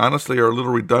of these, honestly, are a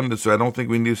little redundant, so I don't think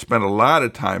we need to spend a lot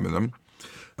of time in them.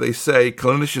 They say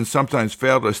clinicians sometimes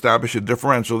fail to establish a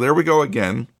differential. There we go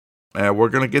again. We're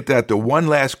going to get that. The one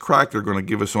last crack they're going to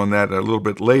give us on that a little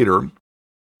bit later.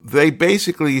 They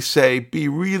basically say be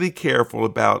really careful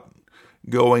about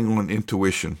going on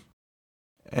intuition.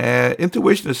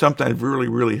 Intuition is sometimes really,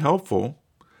 really helpful,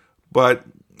 but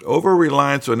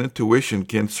over-reliance on intuition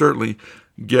can certainly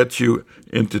get you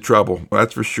into trouble.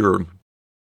 That's for sure.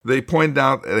 They point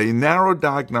out that a narrow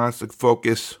diagnostic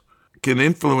focus can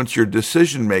influence your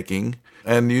decision-making,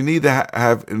 and you need to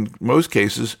have, in most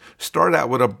cases, start out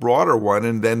with a broader one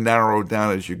and then narrow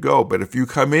down as you go. But if you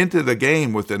come into the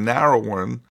game with a narrow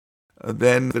one,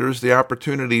 then there's the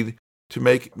opportunity to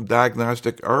make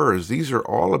diagnostic errors. These are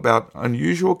all about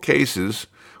unusual cases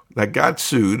that got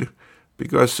sued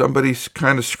because somebody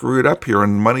kind of screwed up here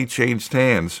and money changed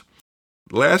hands.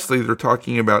 Lastly, they're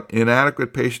talking about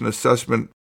inadequate patient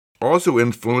assessment also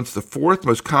influenced the fourth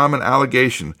most common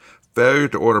allegation, failure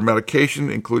to order medication,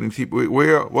 including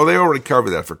well, they already covered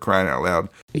that, for crying out loud.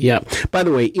 Yeah. By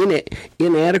the way,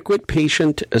 inadequate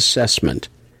patient assessment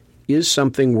is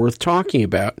something worth talking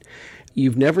about.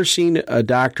 You've never seen a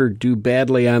doctor do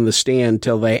badly on the stand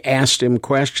till they asked him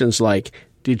questions like,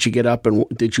 did you get up and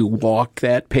did you walk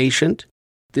that patient?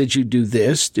 Did you do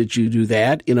this? Did you do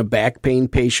that in a back pain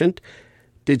patient?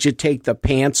 Did you take the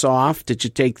pants off? Did you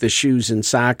take the shoes and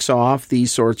socks off?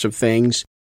 These sorts of things.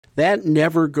 That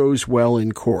never goes well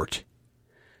in court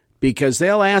because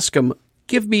they'll ask them,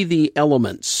 give me the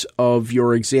elements of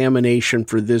your examination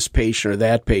for this patient or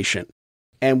that patient.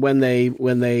 And when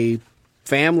they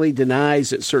family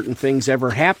denies that certain things ever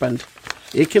happened,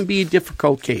 it can be a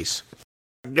difficult case.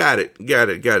 Got it.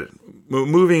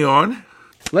 Moving on.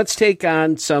 Let's take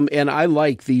on some, and I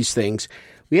like these things.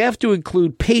 We have to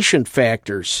include patient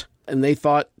factors, and they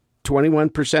thought 21%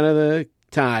 of the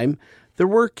time there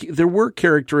were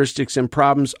characteristics and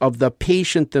problems of the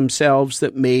patient themselves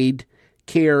that made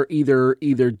care either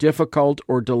difficult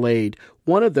or delayed.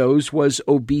 One of those was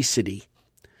obesity.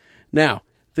 Now,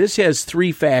 this has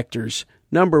three factors.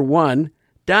 Number one,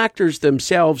 doctors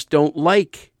themselves don't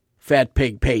like fat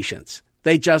pig patients.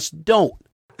 They just don't.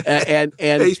 And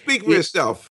hey, speak for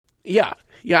yourself. Yeah,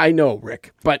 I know,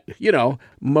 Rick. But,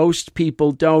 most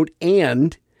people don't.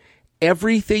 And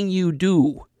everything you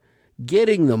do,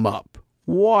 getting them up,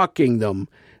 walking them,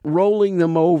 rolling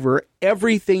them over,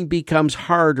 everything becomes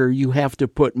harder. You have to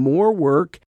put more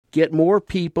work, get more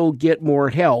people, get more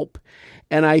help.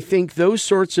 And I think those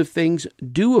sorts of things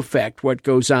do affect what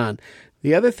goes on.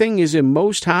 The other thing is in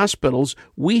most hospitals,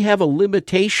 we have a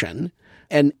limitation,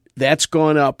 and that's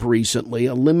gone up recently,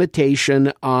 a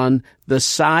limitation on the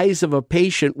size of a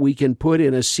patient we can put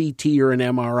in a CT or an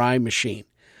MRI machine.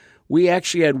 We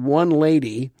actually had one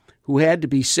lady who had to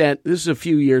be sent, this is a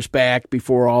few years back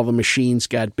before all the machines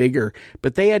got bigger,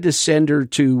 but they had to send her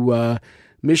to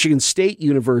Michigan State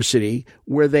University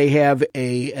where they have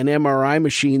an MRI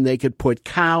machine they could put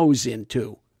cows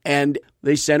into. And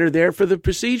they sent her there for the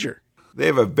procedure. They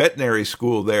have a veterinary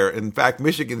school there. In fact,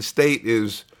 Michigan State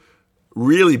is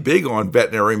really big on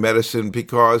veterinary medicine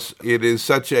because it is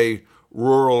such a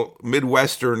rural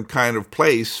Midwestern kind of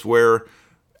place where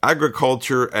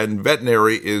agriculture and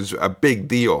veterinary is a big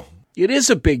deal. It is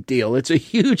a big deal. It's a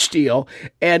huge deal,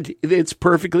 and it's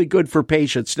perfectly good for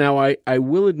patients. Now, I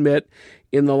will admit,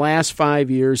 in the last 5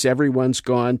 years, everyone's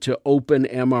gone to open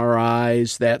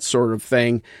MRIs, that sort of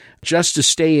thing, just to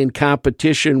stay in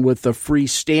competition with the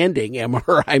freestanding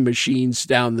MRI machines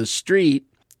down the street,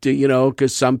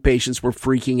 because some patients were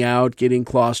freaking out, getting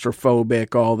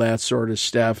claustrophobic, all that sort of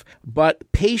stuff. But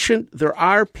there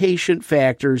are patient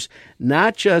factors,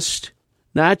 not just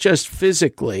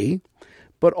physically,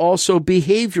 but also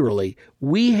behaviorally.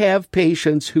 We have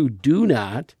patients who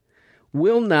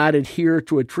will not adhere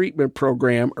to a treatment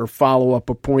program or follow-up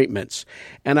appointments.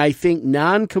 And I think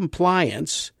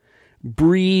noncompliance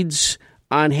breeds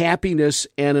unhappiness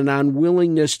and an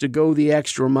unwillingness to go the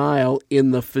extra mile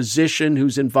in the physician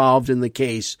who's involved in the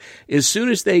case. As soon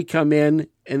as they come in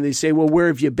and they say, well, where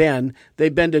have you been?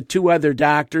 They've been to 2 other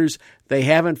doctors. They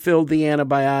haven't filled the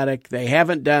antibiotic. They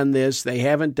haven't done this. They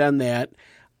haven't done that.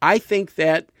 I think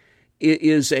that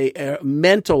is a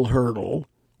mental hurdle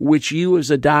which you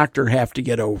as a doctor have to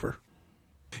get over.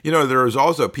 There is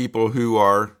also people who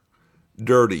are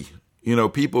dirty,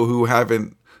 people who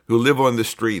live on the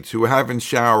streets, who haven't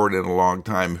showered in a long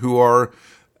time, who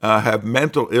have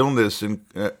mental illness and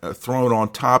thrown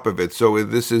on top of it. So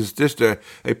this is just a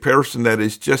person that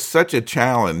is just such a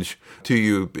challenge to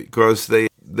you because they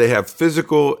have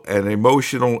physical and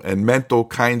emotional and mental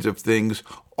kinds of things,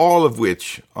 all of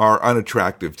which are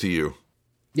unattractive to you.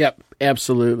 Yep,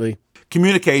 absolutely.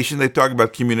 Communication, they talk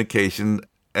about communication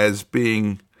as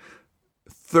being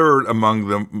third among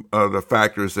the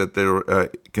factors that they're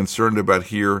concerned about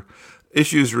here.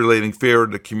 Issues relating failure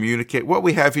to communicate. What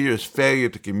we have here is failure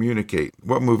to communicate.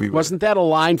 What movie was Wasn't that a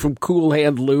line from Cool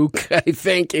Hand Luke, I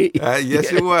think?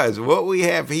 Yes, it was. What we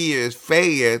have here is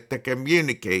failure to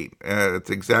communicate. That's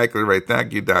exactly right.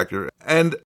 Thank you, doctor.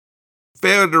 And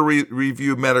failure to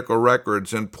review medical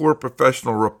records and poor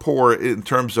professional rapport in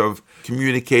terms of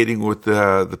communicating with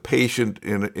the patient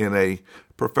in a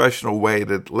professional way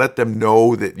to let them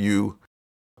know that you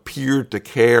appear to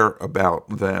care about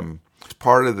them. It's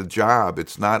part of the job.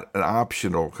 It's not an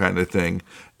optional kind of thing.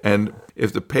 And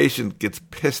if the patient gets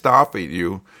pissed off at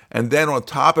you, and then on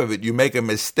top of it, you make a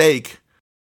mistake,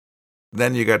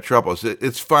 then you got trouble. So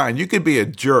it's fine. You could be a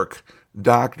jerk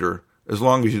doctor as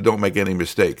long as you don't make any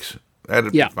mistakes.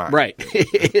 That'd be fine. Right.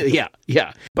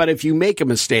 Yeah. But if you make a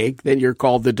mistake, then you're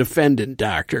called the defendant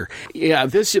doctor. Yeah,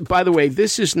 by the way,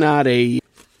 this is not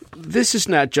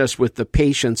just with the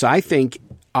patients. I think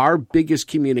our biggest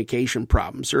communication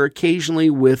problems are occasionally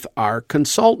with our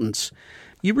consultants.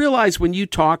 You realize when you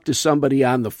talk to somebody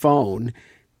on the phone,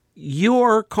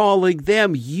 you're calling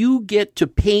them. You get to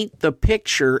paint the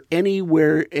picture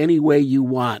anywhere, any way you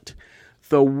want.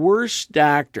 The worst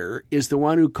doctor is the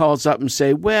one who calls up and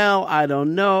say, well, I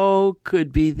don't know,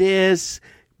 could be this,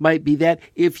 might be that.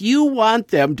 If you want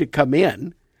them to come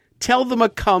in, tell them a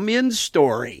come-in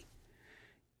story.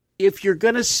 If you're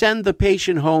going to send the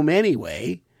patient home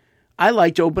anyway, I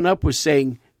like to open up with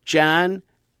saying, John,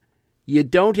 you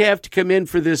don't have to come in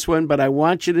for this one, but I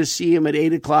want you to see him at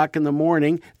 8 o'clock in the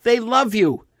morning. They love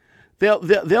you.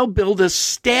 They'll build a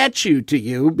statue to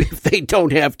you if they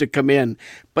don't have to come in.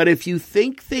 But if you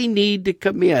think they need to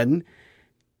come in,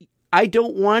 I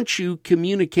don't want you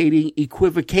communicating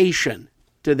equivocation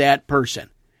to that person.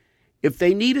 If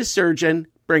they need a surgeon,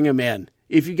 bring them in.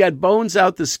 If you got bones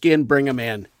out the skin, bring them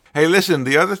in. Hey, listen,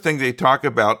 the other thing they talk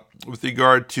about with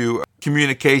regard to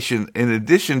communication, in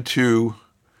addition to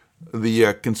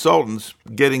the consultants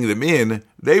getting them in,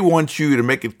 they want you to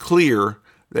make it clear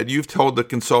that you've told the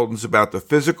consultants about the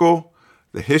physical,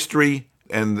 the history,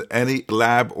 and any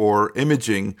lab or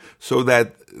imaging so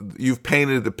that you've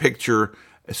painted the picture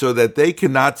so that they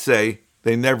cannot say,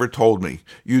 they never told me.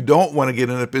 You don't want to get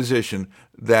in a position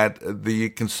that the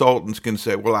consultants can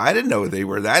say, well, I didn't know they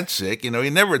were that sick. He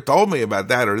never told me about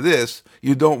that or this.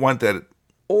 You don't want that.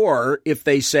 Or if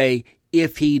they say,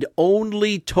 if he'd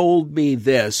only told me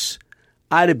this,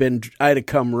 I'd have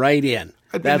come right in.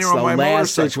 That's the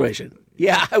last situation.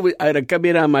 Yeah, I'd have come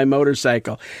in on my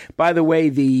motorcycle. By the way,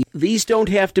 these don't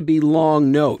have to be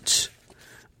long notes,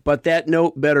 but that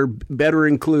note better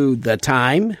include the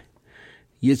time.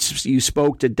 You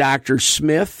spoke to Dr.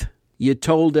 Smith. You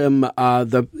told him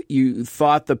you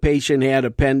thought the patient had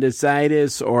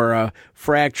appendicitis or a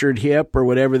fractured hip or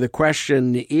whatever the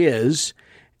question is,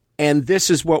 and this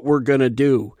is what we're going to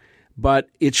do. But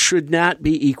it should not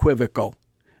be equivocal.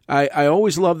 I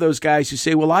always love those guys who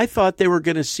say, well, I thought they were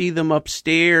going to see them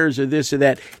upstairs or this or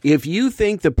that. If you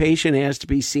think the patient has to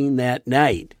be seen that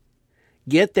night,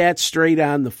 get that straight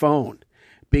on the phone,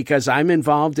 because I'm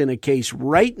involved in a case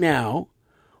right now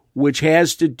which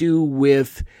has to do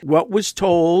with what was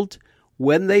told,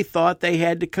 when they thought they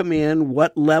had to come in,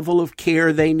 what level of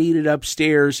care they needed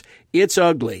upstairs. It's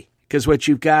ugly, because what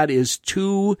you've got is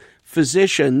two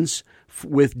physicians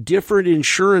with different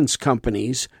insurance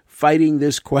companies fighting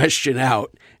this question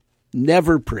out.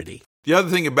 Never pretty. The other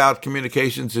thing about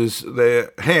communications is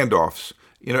the handoffs.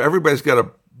 Everybody's got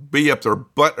to be up their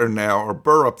butt or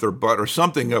burr up their butt or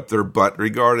something up their butt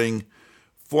regarding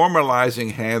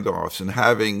formalizing handoffs and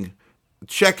having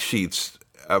check sheets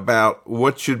about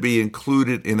what should be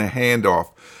included in a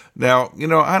handoff. Now,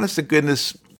 honest to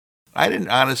goodness, I didn't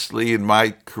honestly in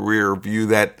my career view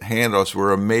that handoffs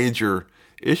were a major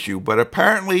issue, but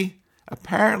apparently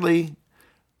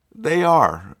they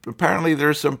are. Apparently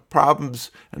there's some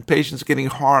problems and patients getting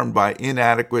harmed by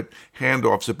inadequate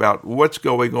handoffs about what's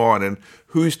going on and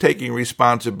who's taking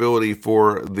responsibility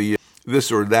for the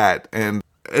this or that. And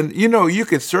you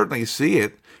can certainly see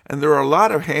it. And there are a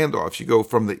lot of handoffs. You go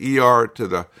from the ER to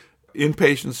the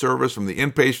inpatient service, from the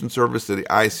inpatient service to the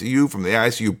ICU, from the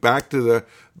ICU back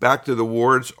to the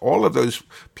wards. All of those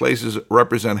places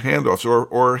represent handoffs,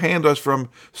 or handoffs from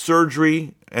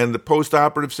surgery and the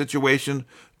post-operative situation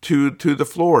to the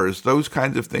floors. Those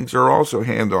kinds of things are also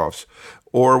handoffs.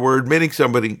 Or we're admitting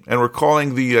somebody and we're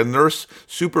calling the nurse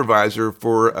supervisor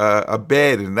for a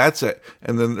bed, and that's it.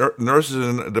 And the nurses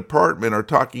in the department are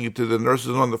talking to the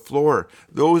nurses on the floor.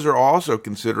 Those are also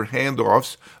considered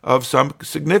handoffs of some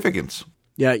significance.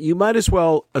 Yeah, you might as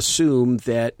well assume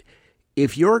that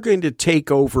if you're going to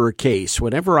take over a case,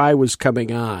 whenever I was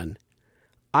coming on,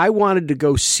 I wanted to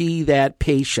go see that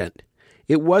patient.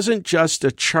 It wasn't just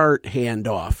a chart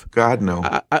handoff. God,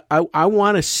 no. I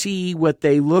want to see what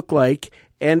they look like.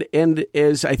 And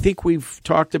as I think we've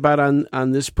talked about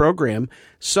on this program,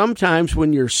 sometimes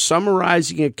when you're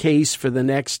summarizing a case for the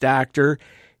next doctor,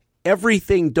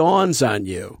 everything dawns on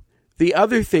you. The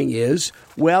other thing is,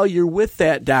 while you're with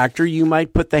that doctor, you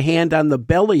might put the hand on the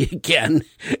belly again,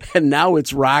 and now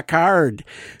it's rock hard.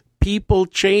 People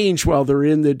change while they're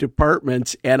in the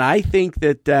departments, and I think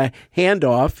that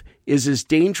handoff is as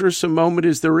dangerous a moment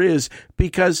as there is,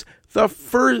 because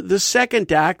the second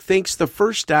doc thinks the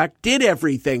first doc did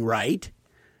everything right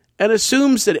and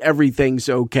assumes that everything's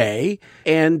okay,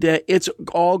 and it's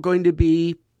all going to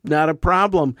be not a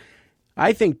problem.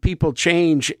 I think people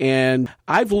change, and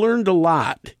I've learned a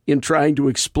lot in trying to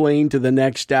explain to the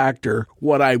next doctor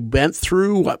what I went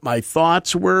through, what my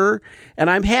thoughts were, and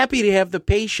I'm happy to have the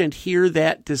patient hear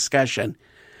that discussion,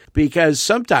 because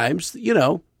sometimes,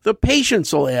 the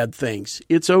patients will add things.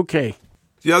 It's okay.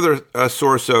 The other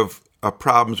source of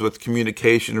problems with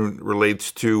communication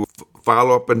relates to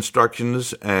follow-up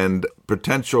instructions and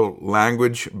potential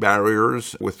language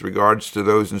barriers with regards to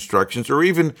those instructions, or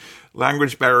even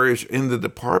language barriers in the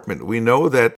department. We know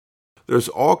that there's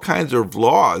all kinds of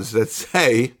laws that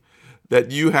say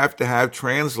that you have to have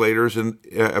translators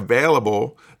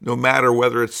available, no matter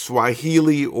whether it's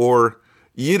Swahili or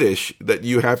Yiddish, that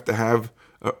you have to have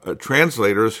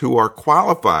translators who are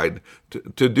qualified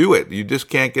to do it. You just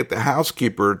can't get the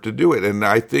housekeeper to do it. And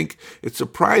I think it's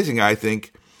surprising,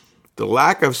 the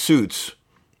lack of suits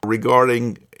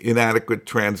regarding inadequate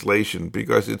translation,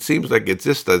 because it seems like it's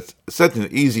just such an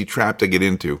easy trap to get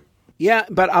into. Yeah,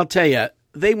 but I'll tell you,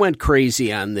 they went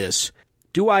crazy on this.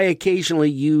 Do I occasionally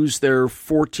use their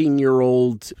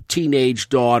 14-year-old teenage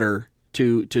daughter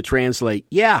to translate?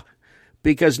 Yeah,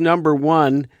 because number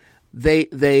one,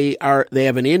 they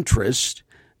have an interest.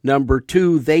 Number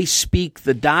two, they speak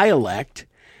the dialect.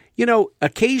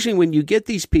 Occasionally when you get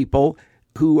these people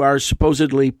who are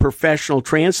supposedly professional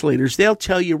translators, they'll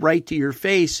tell you right to your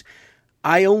face,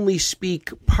 I only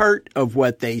speak part of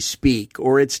what they speak,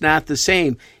 or it's not the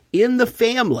same. In the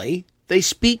family, they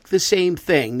speak the same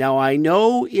thing. Now, I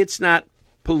know it's not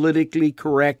politically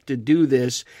correct to do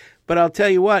this, but I'll tell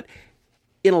you what,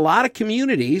 in a lot of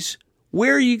communities,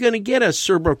 where are you going to get a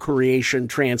Serbo-Croatian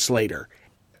translator?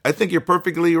 I think you're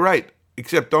perfectly right,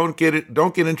 except don't get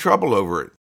in trouble over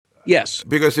it. Yes.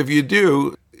 Because if you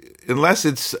do, unless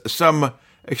it's some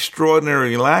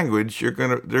extraordinary language, they're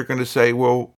going to say,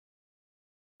 well,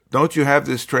 don't you have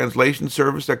this translation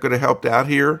service that could have helped out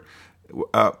here?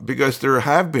 Because there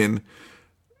have been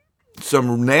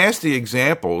some nasty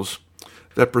examples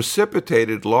that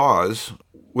precipitated laws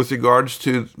with regards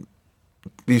to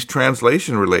these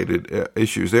translation-related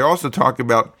issues. They also talk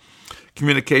about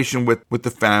communication with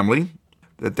the family,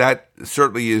 that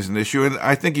certainly is an issue. And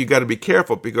I think you got to be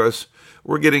careful, because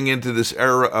we're getting into this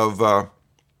era of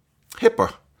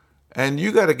HIPAA, and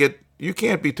you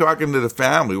can't be talking to the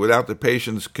family without the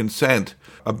patient's consent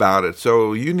about it.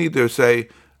 So you need to say,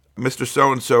 Mr.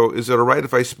 So-and-so, is it all right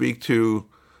if I speak to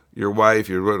your wife,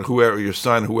 your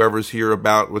son, whoever's here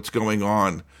about what's going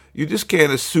on? You just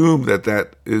can't assume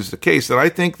that is the case. And I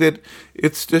think that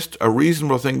it's just a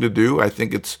reasonable thing to do. I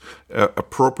think it's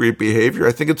appropriate behavior.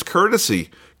 I think it's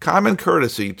courtesy, common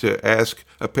courtesy, to ask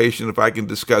a patient if I can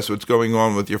discuss what's going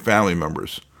on with your family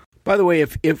members. By the way,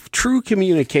 if true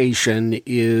communication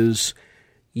is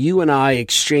you and I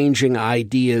exchanging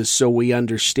ideas so we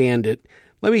understand it,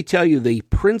 let me tell you the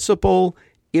principal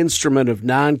instrument of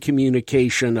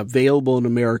non-communication available in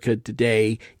America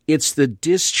today. It's the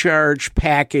discharge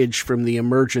package from the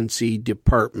emergency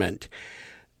department.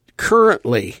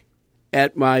 Currently,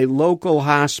 at my local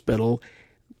hospital,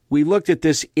 we looked at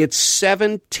this. It's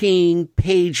 17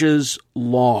 pages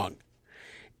long.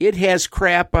 It has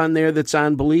crap on there that's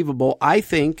unbelievable. I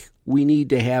think we need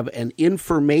to have an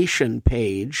information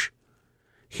page.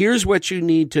 Here's what you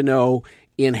need to know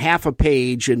in half a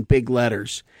page in big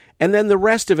letters. And then the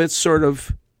rest of it's sort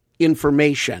of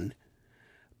information.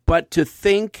 But to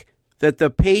think that the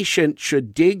patient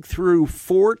should dig through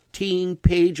 14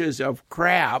 pages of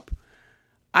crap,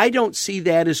 I don't see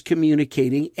that as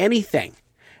communicating anything.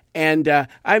 And I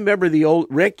remember the old,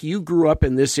 Rick, you grew up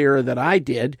in this era that I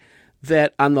did,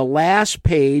 that on the last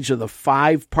page of the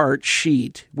 5-part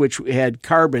sheet, which had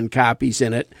carbon copies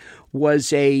in it, was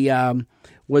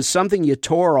something you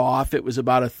tore off. It was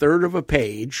about a third of a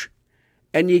page,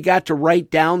 and you got to write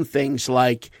down things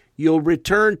like, you'll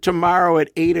return tomorrow at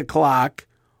 8 o'clock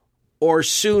or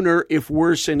sooner if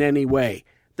worse in any way.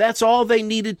 That's all they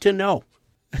needed to know.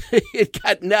 It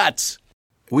got nuts.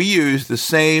 We used the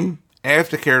same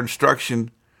aftercare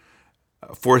instruction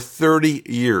for 30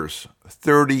 years.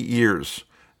 30 years.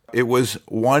 It was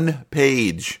one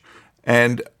page.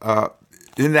 And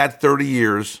in that 30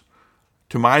 years,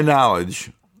 to my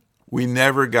knowledge, we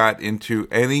never got into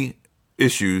any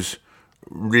issues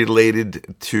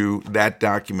related to that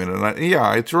document. And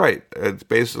yeah, it's right. It's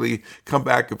basically come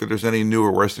back if there's any new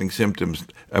or worsening symptoms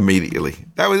immediately.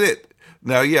 That was it.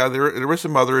 Now, yeah, there was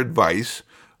some other advice,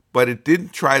 but it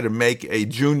didn't try to make a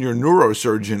junior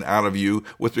neurosurgeon out of you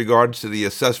with regards to the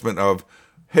assessment of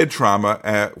head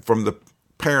trauma from the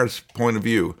parent's point of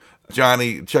view.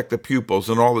 Johnny checked the pupils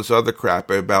and all this other crap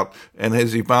about, and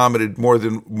has he vomited more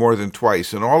than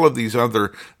twice, and all of these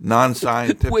other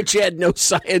non-scientific, which had no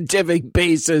scientific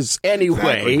basis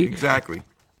anyway. Exactly.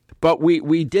 But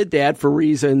we did that for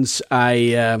reasons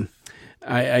I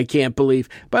can't believe.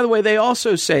 By the way, they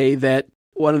also say that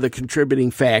one of the contributing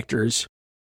factors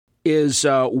is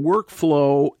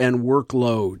workflow and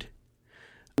workload.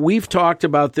 We've talked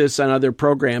about this on other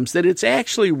programs, that it's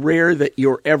actually rare that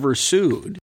you're ever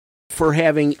sued for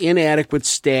having inadequate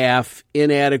staff,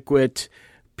 inadequate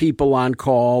people on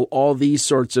call, all these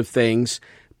sorts of things.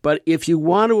 But if you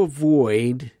want to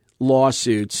avoid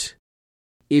lawsuits,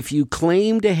 if you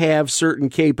claim to have certain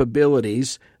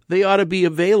capabilities, they ought to be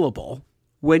available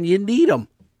when you need them.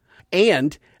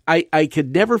 And I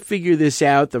could never figure this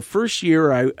out. The first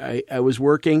year I was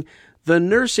working, the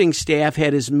nursing staff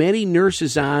had as many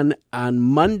nurses on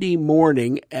Monday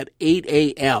morning at 8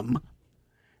 a.m.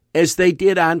 as they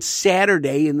did on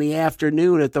Saturday in the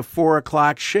afternoon at the 4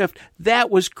 o'clock shift. That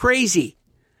was crazy.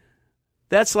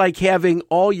 That's like having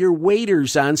all your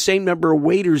waiters on, same number of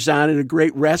waiters on at a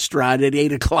great restaurant at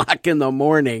 8 o'clock in the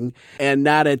morning and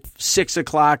not at 6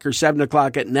 o'clock or 7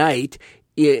 o'clock at night,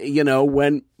 you know,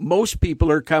 when most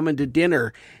people are coming to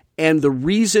dinner. And the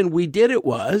reason we did it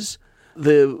was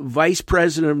the vice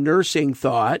president of nursing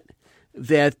thought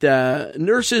that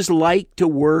nurses like to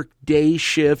work day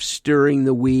shifts during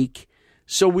the week,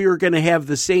 so we were going to have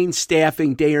the same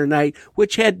staffing day or night,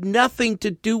 which had nothing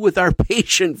to do with our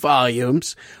patient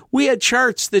volumes. We had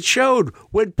charts that showed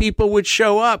when people would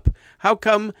show up. How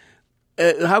come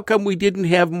we didn't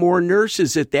have more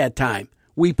nurses at that time?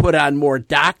 We put on more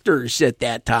doctors at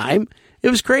that time. It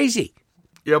was crazy.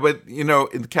 Yeah, but, you know,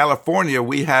 in California,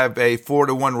 we have a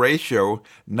 4-to-1 ratio,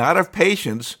 not of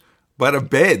patients, but of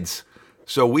beds.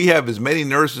 So we have as many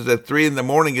nurses at 3 in the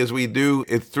morning as we do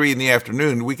at 3 in the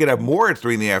afternoon. We could have more at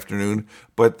 3 in the afternoon,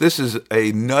 but this is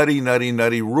a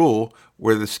nutty rule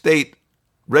where the state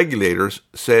regulators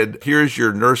said, here's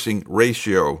your nursing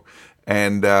ratio.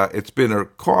 And it's been a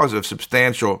cause of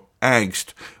substantial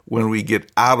angst when we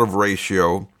get out of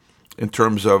ratio in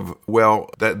terms of, well,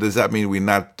 does that mean we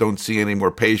don't see any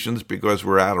more patients because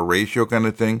we're out of ratio kind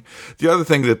of thing? The other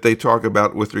thing that they talk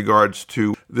about with regards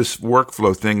to this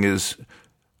workflow thing is,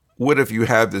 what if you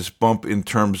have this bump in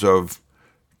terms of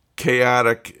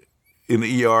chaotic in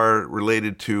the ER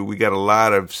related to, we got a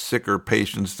lot of sicker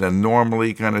patients than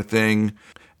normally kind of thing.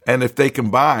 And if they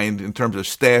combined in terms of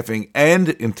staffing and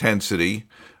intensity,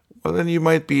 well, then you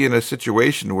might be in a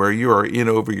situation where you are in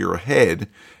over your head.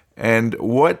 And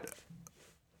what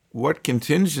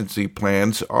contingency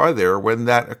plans are there when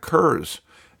that occurs?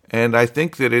 And I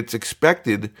think that it's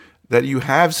expected that you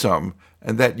have some,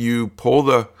 and that you pull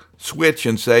the switch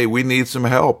and say, we need some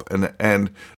help. And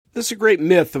this is a great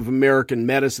myth of American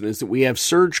medicine, is that we have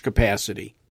surge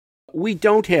capacity. We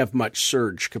don't have much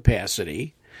surge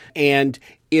capacity. And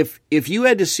if you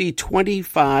had to see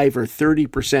 25 or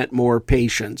 30% more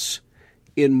patients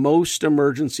in most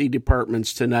emergency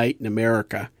departments tonight in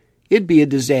America, it'd be a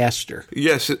disaster.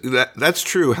 Yes, that's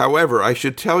true. However, I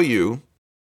should tell you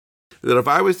that if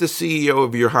I was the CEO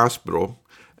of your hospital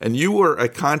and you were a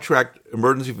contract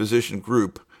emergency physician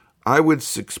group, I would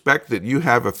expect that you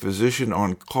have a physician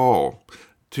on call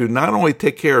to not only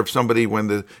take care of somebody when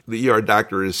the ER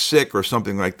doctor is sick or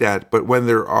something like that, but when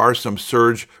there are some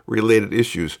surge-related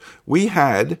issues. We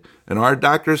had, and our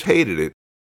doctors hated it,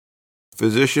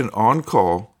 physician on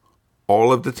call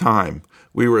all of the time.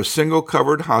 We were a single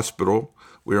covered hospital.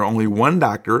 We were only one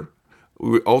doctor.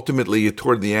 Ultimately,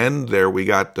 toward the end there, we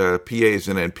got PAs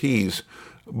and NPs,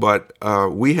 but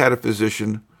we had a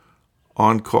physician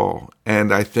on call,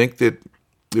 and I think that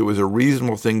it was a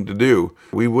reasonable thing to do.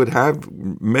 We would have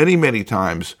many, many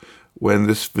times when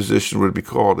this physician would be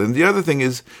called. And the other thing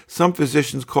is, some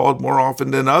physicians called more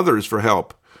often than others for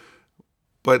help.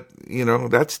 But,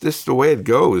 that's just the way it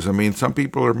goes. I mean, some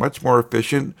people are much more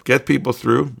efficient, get people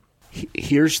through.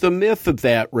 Here's the myth of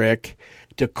that, Rick.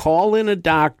 To call in a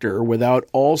doctor without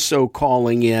also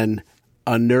calling in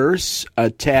a nurse, a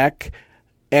tech,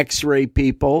 x-ray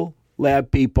people,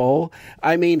 lab people.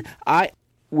 I mean, I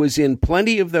was in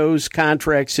plenty of those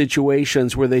contract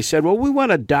situations where they said, well, we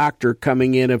want a doctor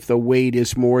coming in if the wait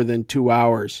is more than 2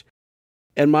 hours.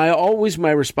 And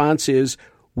my response is,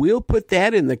 we'll put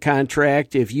that in the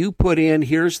contract if you put in,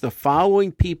 here's the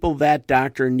following people that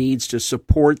doctor needs to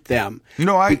support them.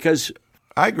 I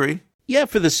agree. Yeah,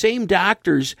 for the same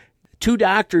doctors, 2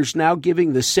 doctors now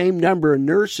giving the same number of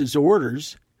nurses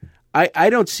orders, I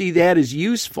don't see that as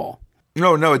useful.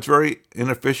 No, it's very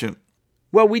inefficient.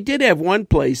 Well, we did have one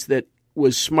place that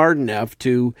was smart enough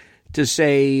to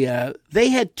say they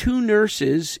had 2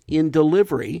 nurses in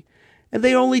delivery, and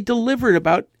they only delivered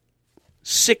about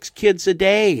 6 kids a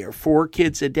day or 4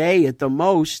 kids a day at the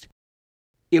most.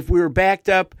 If we were backed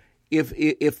up,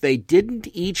 if they didn't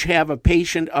each have a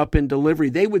patient up in delivery,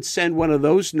 they would send one of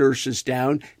those nurses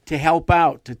down to help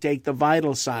out, to take the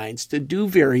vital signs, to do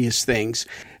various things.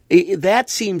 That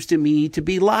seems to me to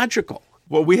be logical.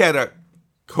 Well, we had a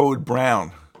Code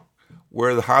Brown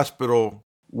where the hospital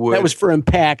would... That was for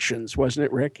impactions, wasn't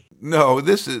it, Rick? No,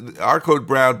 our Code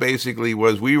Brown basically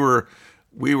was we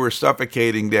were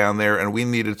suffocating down there and we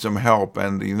needed some help,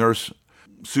 and the nurse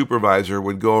supervisor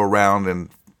would go around and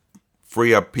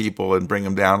free up people and bring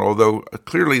them down, although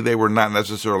clearly they were not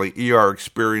necessarily ER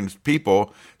experienced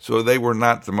people, so they were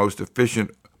not the most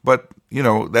efficient, but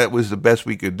that was the best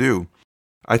we could do.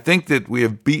 I think that we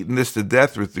have beaten this to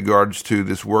death with regards to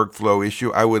this workflow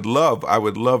issue. I would love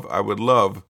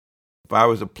if I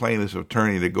was a plaintiff's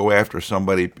attorney to go after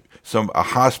a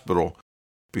hospital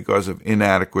because of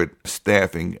inadequate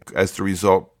staffing as the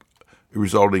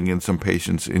resulting in some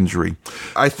patient's injury.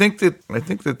 I think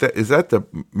that is that the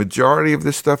majority of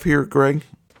this stuff here, Greg?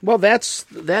 Well, that's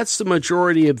the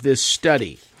majority of this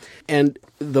study. And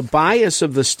the bias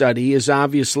of the study is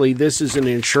obviously this is an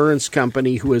insurance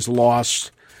company who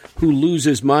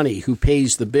loses money, who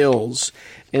pays the bills.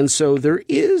 And so there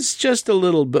is just a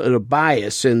little bit of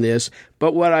bias in this.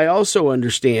 But what I also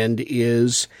understand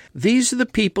is these are the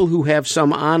people who have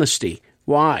some honesty.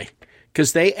 Why?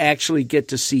 Because they actually get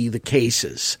to see the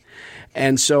cases.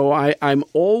 And so I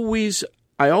always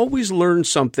learn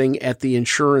something at the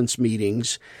insurance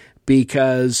meetings,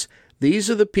 because these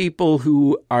are the people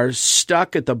who are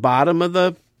stuck at the bottom of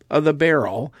the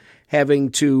barrel,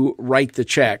 having to write the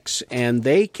checks, and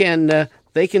they can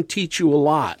teach you a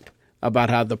lot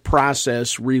about how the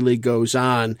process really goes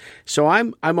on. So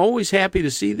I'm always happy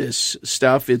to see this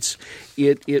stuff. It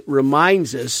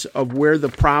reminds us of where the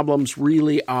problems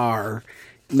really are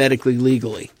medically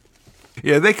legally.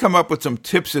 Yeah, they come up with some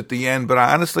tips at the end, but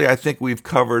honestly, I think we've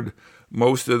covered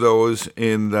most of those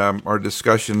in our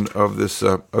discussion of this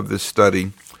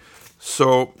study.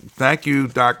 So thank you,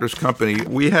 Doctors Company.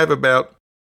 We have about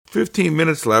 15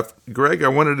 minutes left. Greg, I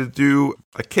wanted to do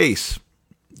a case.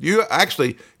 You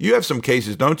have some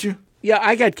cases, don't you? Yeah,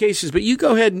 I got cases, but you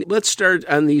go ahead and let's start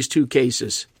on these 2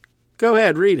 cases. Go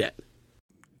ahead, read it.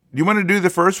 You want to do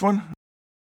the first one?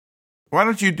 Why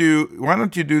don't you do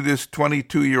this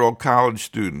 22-year-old college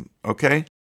student, okay?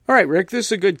 All right, Rick, this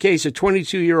is a good case. A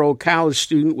 22-year-old college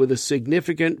student with a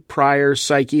significant prior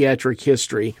psychiatric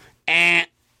history.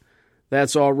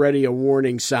 That's already a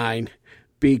warning sign,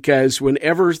 because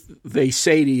whenever they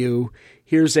say to you,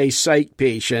 here's a psych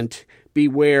patient,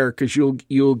 beware, because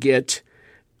you'll get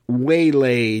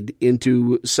waylaid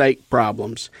into psych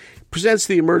problems. Presents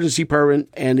the emergency department,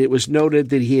 and it was noted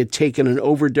that he had taken an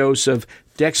overdose of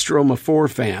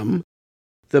dextromethorphan.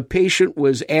 The patient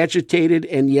was agitated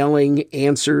and yelling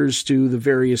answers to the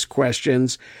various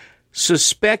questions.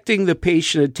 Suspecting the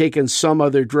patient had taken some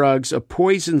other drugs, a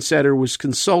poison setter was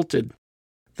consulted.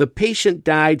 The patient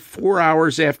died 4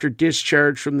 hours after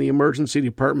discharge from the emergency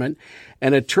department.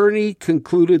 An attorney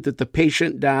concluded that the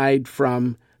patient died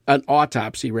from died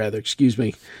from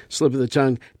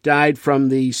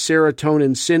the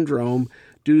serotonin syndrome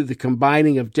due to the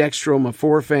combining of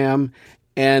dextromethorphan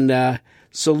and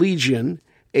Selegion,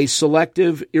 a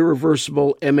selective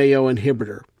irreversible MAO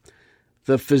inhibitor.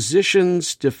 The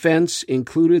physician's defense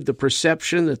included the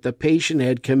perception that the patient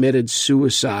had committed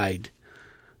suicide.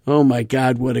 Oh, my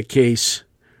God, what a case.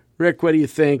 Rick, what do you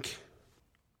think?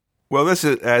 Well, this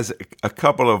is as a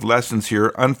couple of lessons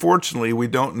here. Unfortunately, we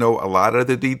don't know a lot of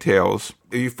the details.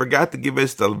 You forgot to give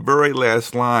us the very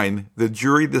last line. The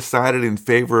jury decided in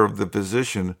favor of the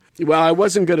physician. Well, I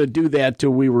wasn't going to do that till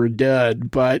we were done,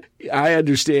 but I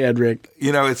understand, Rick.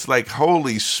 You know, it's like,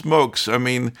 holy smokes. I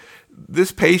mean,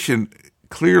 this patient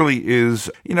clearly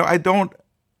is, I don't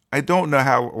know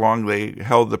how long they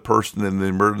held the person in the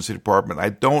emergency department.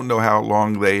 I don't know how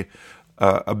long they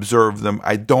observed them.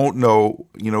 I don't know,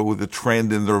 the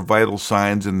trend in their vital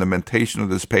signs and the mentation of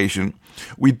this patient.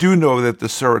 We do know that the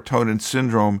serotonin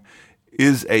syndrome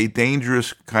is a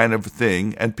dangerous kind of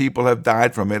thing, and people have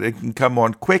died from it. It can come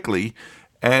on quickly,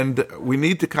 and we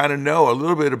need to kind of know a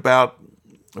little bit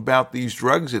about these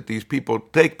drugs that these people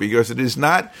take, because it is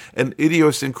not an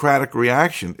idiosyncratic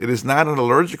reaction. It is not an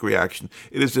allergic reaction.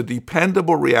 It is a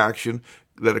dependable reaction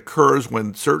that occurs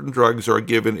when certain drugs are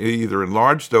given either in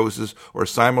large doses or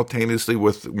simultaneously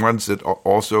with ones that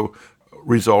also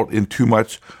result in too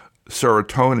much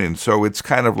serotonin. So it's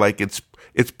kind of like it's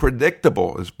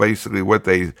predictable is basically what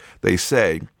they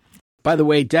say. By the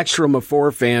way,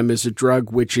 dextromethorphan is a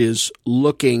drug which is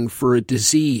looking for a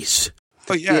disease.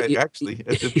 Oh, yeah, it's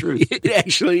the truth. It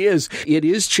actually is. It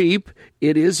is cheap.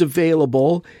 It is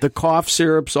available. The cough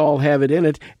syrups all have it in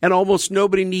it, and almost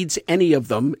nobody needs any of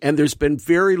them. And there's been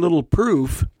very little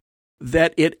proof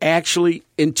that it actually,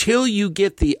 until you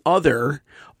get the other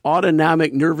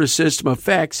autonomic nervous system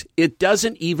effects, it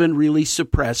doesn't even really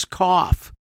suppress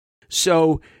cough.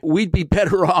 So we'd be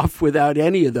better off without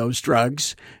any of those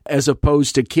drugs as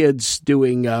opposed to kids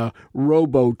doing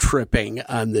robo-tripping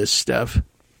on this stuff.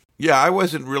 Yeah, I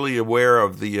wasn't really aware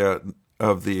of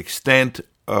the extent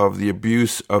of the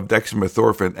abuse of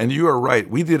dextromethorphan. And you are right.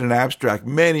 We did an abstract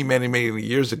many, many, many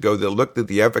years ago that looked at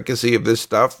the efficacy of this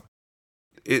stuff.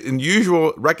 In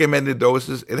usual recommended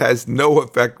doses, it has no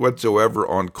effect whatsoever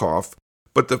on cough.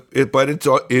 But it's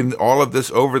in all of this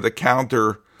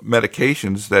over-the-counter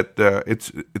medications that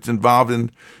it's involved in,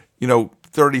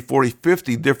 30, 40,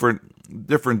 50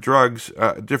 different drugs,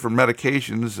 different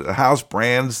medications, house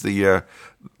brands, the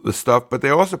stuff. But they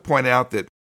also point out that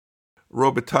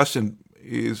Robitussin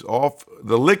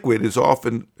the liquid is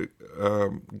often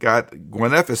got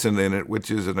guanefacin in it,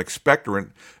 which is an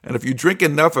expectorant. And if you drink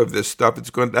enough of this stuff, that's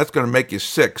going to make you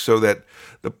sick. So that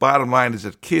the bottom line is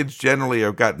that kids generally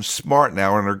have gotten smart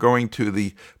now and are going to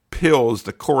the pills,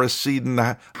 the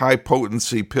Coricidin high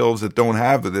potency pills that don't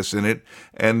have this in it.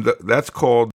 And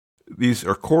these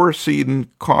are Coricidin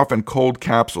cough and cold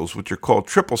capsules, which are called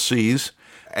triple C's.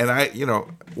 And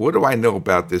what do I know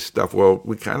about this stuff? Well,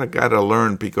 we kind of got to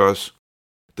learn, because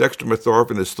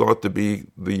dextromethorphan is thought to be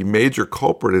the major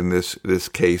culprit in this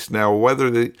case. Now, whether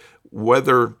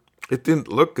it didn't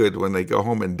look good when they go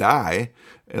home and die,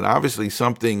 and obviously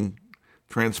something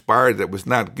transpired that was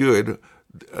not good.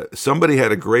 Somebody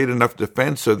had a great enough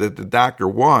defense so that the doctor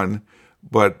won,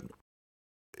 but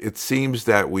it seems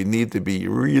that we need to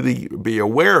be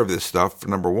aware of this stuff,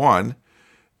 number one,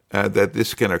 that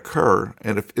this can occur.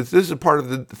 And if this is part of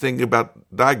the thing about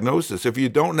diagnosis, if you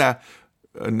don't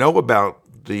know about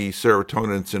the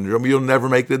serotonin syndrome, you'll never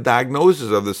make the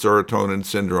diagnosis of the serotonin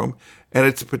syndrome, and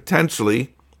it's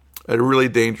potentially a really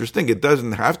dangerous thing. It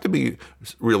doesn't have to be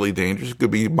really dangerous. It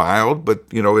could be mild, but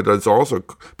it has also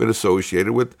been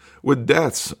associated with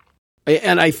deaths.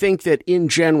 And I think that in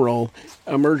general,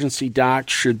 emergency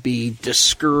docs should be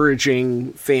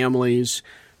discouraging families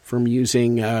from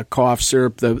using cough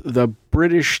syrup. The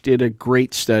British did a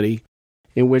great study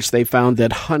in which they found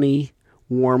that honey,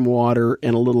 warm water,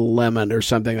 and a little lemon or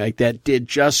something like that did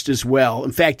just as well.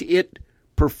 In fact, it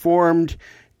performed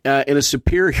in a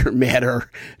superior manner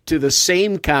to the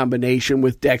same combination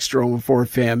with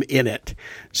dextromethorphan in it.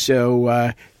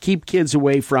 So keep kids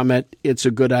away from it. It's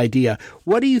a good idea.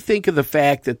 What do you think of the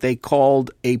fact that they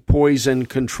called a poison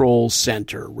control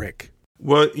center, Rick?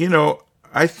 Well,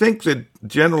 I think that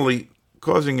generally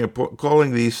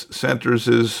calling these centers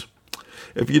is,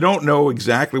 if you don't know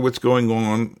exactly what's going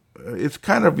on, it's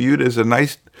kind of viewed as a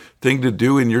nice thing to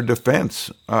do in your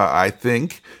defense, I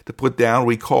think, to put down.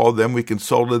 We called them, we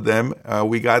consulted them,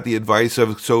 we got the advice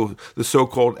of the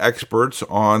so-called experts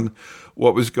on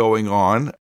what was going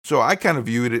on. So I kind of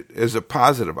viewed it as a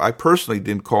positive. I personally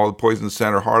didn't call the poison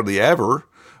center hardly ever,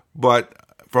 but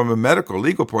from a medical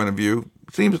legal point of view,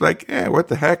 it seems like, what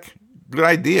the heck? Good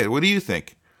idea. What do you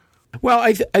think? Well,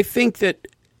 I think that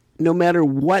no matter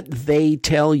what they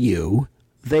tell you,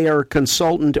 they are a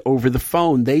consultant over the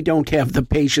phone. They don't have the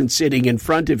patient sitting in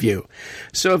front of you.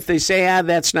 So if they say,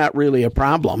 that's not really a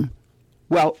problem,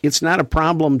 Well, it's not a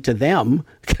problem to them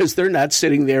because they're not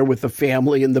sitting there with the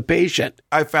family and the patient.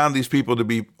 I found these people to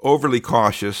be overly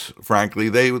cautious, frankly.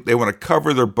 They want to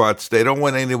cover their butts. They don't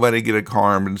want anybody to get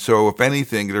harmed. And so, if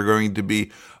anything, they're going to be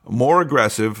more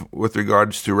aggressive with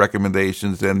regards to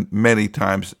recommendations than many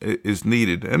times is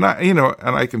needed. And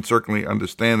I can certainly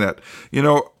understand that.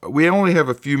 We only have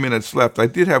a few minutes left. I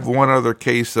did have one other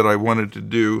case that I wanted to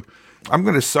do. I'm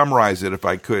going to summarize it if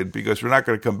I could, because we're not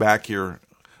going to come back here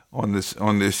on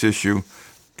this issue.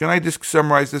 Can I just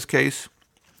summarize this case?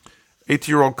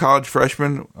 18-year-old college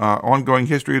freshman, ongoing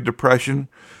history of depression,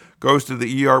 goes to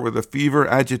the ER with a fever,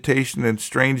 agitation, and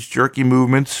strange jerky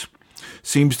movements,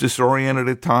 seems disoriented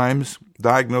at times.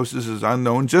 Diagnosis is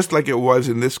unknown, just like it was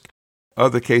in this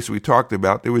other case we talked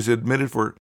about. It was admitted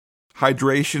for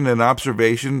hydration and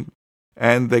observation,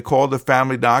 and they called the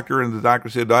family doctor, and the doctor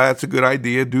said, that's a good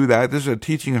idea, do that. This is a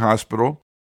teaching hospital.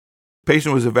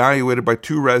 Patient was evaluated by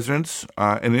 2 residents,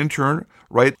 an intern,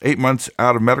 8 months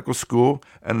out of medical school,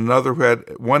 and another who had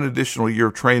 1 additional year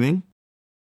of training.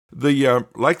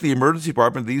 Like the emergency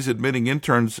department, these admitting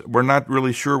interns were not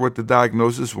really sure what the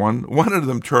diagnosis was. One of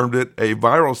them termed it a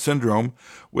viral syndrome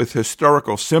with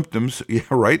hysterical symptoms. Yeah,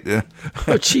 right. Oh,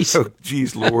 jeez. Oh,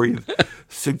 geez, Lori.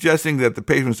 Suggesting that the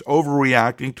patient was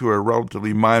overreacting to a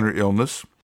relatively minor illness.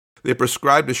 They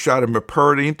prescribed a shot of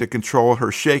meperidine to control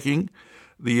her shaking.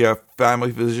 The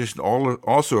family physician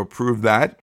also approved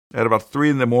that. At about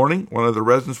 3 a.m, one of the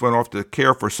residents went off to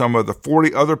care for some of the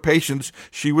 40 other patients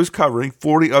she was covering,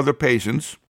 40 other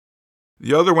patients.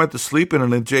 The other went to sleep in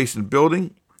an adjacent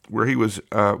building where he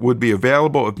would be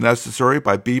available if necessary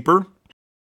by beeper.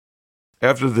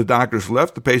 After the doctors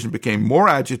left, the patient became more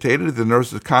agitated. The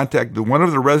nurses contacted one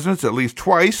of the residents at least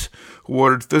twice, who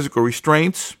ordered physical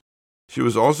restraints. She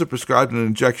was also prescribed an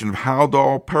injection of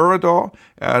Haldol, Paradol,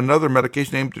 and another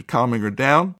medication aimed at calming her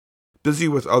down. Busy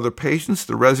with other patients,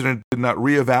 the resident did not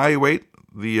reevaluate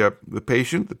the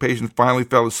patient. The patient finally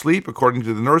fell asleep, according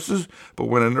to the nurses, but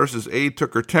when a nurse's aide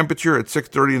took her temperature at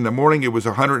 6:30 in the morning, it was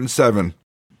 107.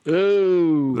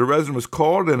 Ooh. The resident was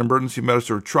called, and emergency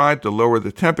medicine tried to lower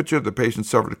the temperature. The patient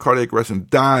suffered a cardiac arrest and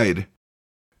died.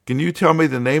 Can you tell me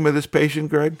the name of this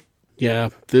patient, Greg? Yeah,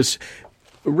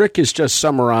 Rick has just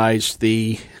summarized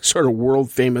the sort of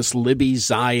world-famous Libby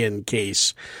Zion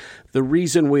case. The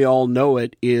reason we all know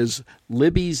it is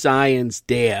Libby Zion's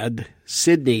dad,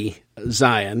 Sidney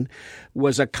Zion,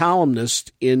 was a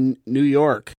columnist in New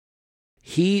York.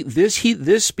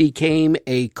 This became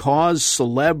a cause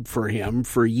celeb for him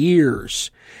for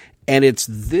years, and it's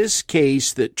this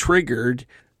case that triggered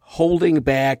holding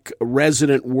back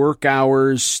resident work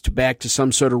hours back to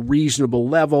some sort of reasonable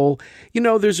level.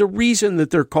 There's a reason that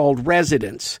they're called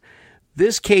residents.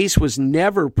 This case was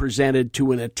never presented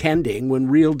to an attending when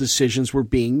real decisions were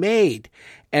being made.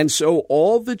 And so a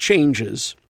lot of the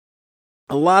changes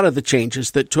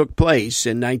that took place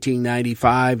in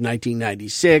 1995,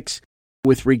 1996,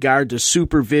 with regard to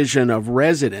supervision of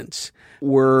residents,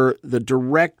 were the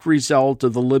direct result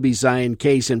of the Libby Zion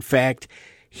case. In fact,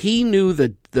 he knew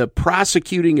the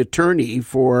prosecuting attorney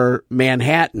for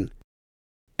Manhattan,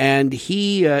 and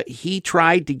he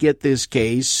tried to get this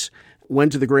case,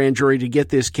 went to the grand jury to get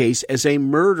this case as a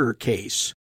murder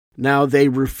case. Now, they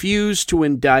refused to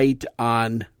indict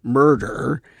on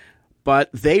murder,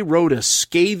 but they wrote a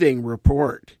scathing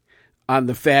report on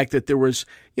the fact that there was,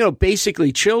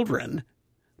 basically children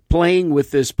playing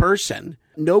with this person.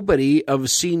 Nobody of a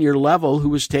senior level who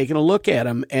was taking a look at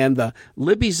him. And the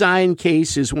Libby Zion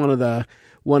case is one of the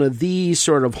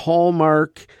sort of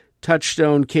hallmark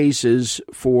touchstone cases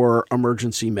for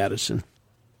emergency medicine.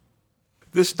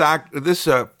 This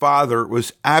father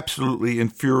was absolutely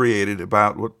infuriated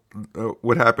about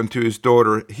what happened to his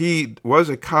daughter. He was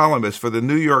a columnist for the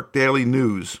New York Daily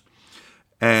News,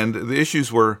 and the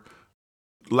issues were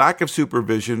lack of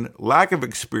supervision, lack of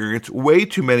experience, way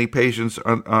too many patients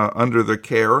under their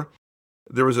care.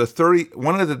 There was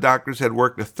one of the doctors had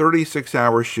worked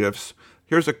 36-hour shifts.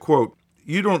 Here's a quote: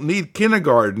 "You don't need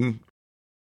kindergarten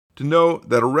to know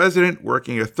that a resident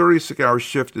working a 36-hour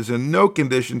shift is in no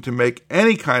condition to make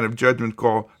any kind of judgment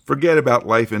call. Forget about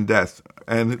life and death."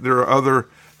 And there are other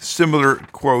similar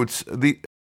quotes.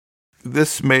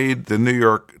 This made the New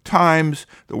York Times,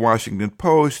 the Washington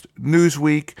Post,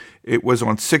 Newsweek. It was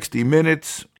on 60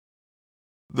 Minutes.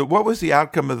 What was the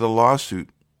outcome of the lawsuit?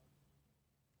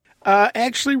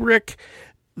 Actually, Rick,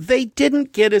 they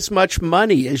didn't get as much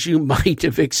money as you might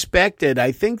have expected.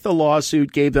 I think the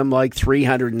lawsuit gave them like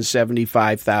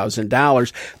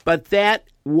 $375,000, but that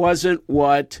wasn't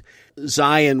what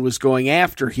Zion was going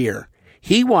after here.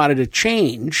 He wanted a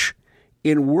change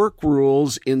in work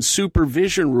rules, in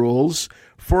supervision rules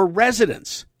for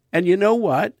residents. And you know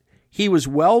what? He was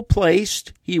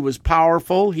well-placed, he was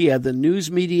powerful, he had the news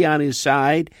media on his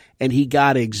side, and he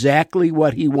got exactly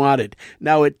what he wanted.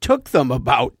 Now, it took them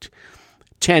about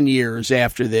 10 years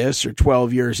after this or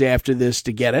 12 years after this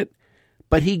to get it,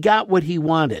 but he got what he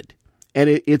wanted. And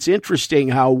it's interesting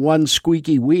how one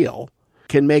squeaky wheel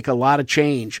can make a lot of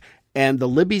change. And the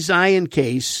Libby Zion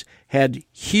case had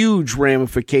huge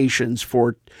ramifications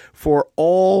for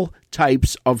all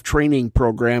types of training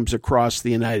programs across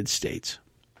the United States.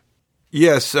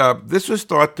 Yes, this was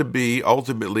thought to be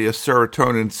ultimately a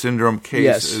serotonin syndrome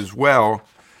case as well.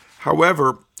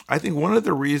 However, I think one of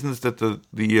the reasons that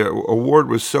the award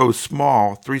was so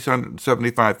small,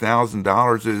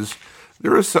 $375,000, is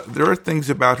there are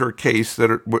things about her case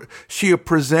that she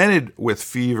presented with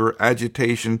fever,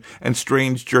 agitation, and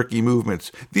strange jerky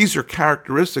movements. These are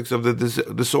characteristics of the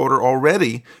disorder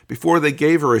already before they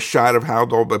gave her a shot of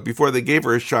Haldol, but before they gave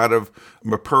her a shot of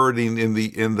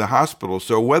meperidine in the hospital.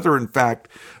 So whether in fact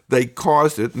they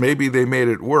caused it, maybe they made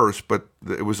it worse, but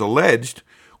it was alleged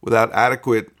without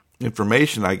adequate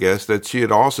information, I guess, that she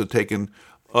had also taken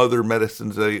other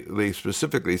medicines. They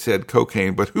specifically said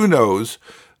cocaine, but who knows?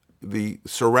 The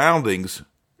surroundings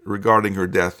regarding her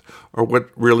death are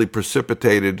what really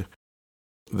precipitated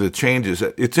the changes.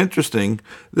 It's interesting.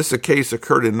 This case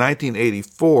occurred in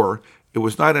 1984. It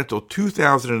was not until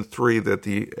 2003 that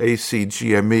the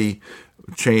ACGME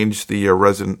changed the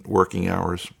resident working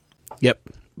hours. Yep.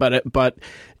 But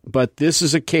this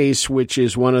is a case which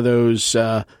is one of those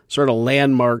sort of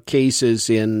landmark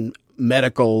cases in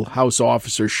medical house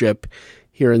officership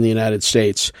here in the United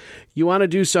States. You want to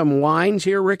do some wines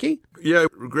here, Ricky? Yeah,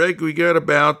 Greg, we got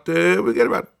about 3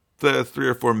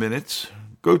 or 4 minutes.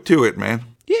 Go to it, man.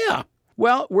 Yeah.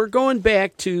 Well, we're going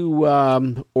back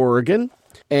to Oregon,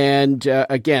 and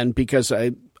again, because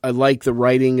I like the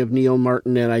writing of Neil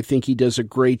Martin, and I think he does a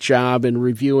great job in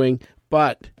reviewing.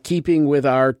 But keeping with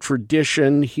our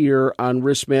tradition here on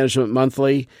Risk Management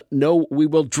Monthly, we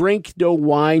will drink no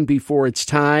wine before it's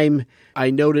time. I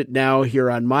note it now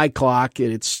here on my clock,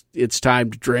 and it's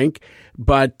time to drink.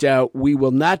 But we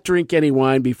will not drink any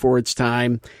wine before it's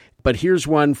time. But here's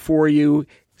one for you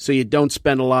so you don't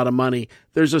spend a lot of money.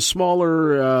 There's a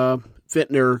smaller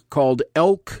vintner called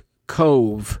Elk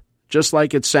Cove, just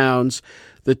like it sounds.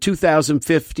 The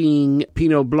 2015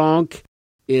 Pinot Blanc.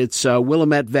 It's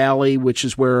Willamette Valley, which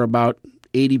is where about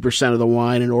 80% of the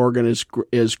wine in Oregon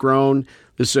is grown.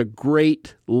 This is a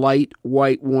great light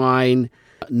white wine,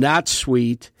 not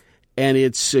sweet, and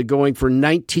it's going for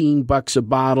 $19 a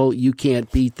bottle. You can't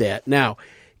beat that. Now,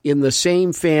 in the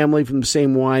same family, from the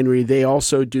same winery, they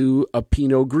also do a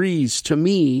Pinot Gris. To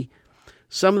me,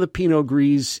 some of the Pinot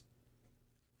Gris,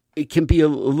 it can be a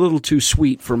little too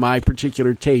sweet for my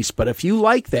particular taste. But if you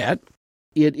like that,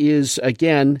 it is,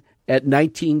 again, at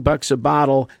 $19 a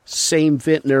bottle, same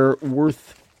vintner,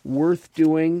 worth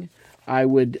doing. I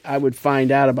would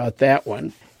find out about that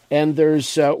one. And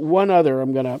there's one other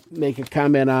I'm going to make a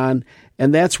comment on,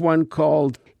 and that's one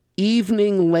called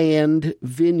Evening Land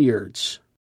Vineyards.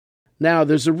 Now,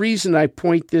 there's a reason I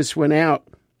point this one out,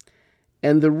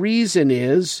 and the reason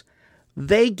is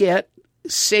they get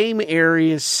same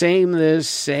area, same this,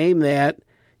 same that.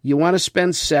 You want to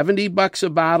spend $70 a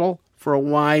bottle for a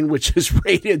wine which is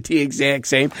rated the exact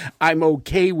same. I'm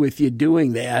okay with you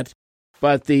doing that,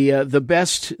 but the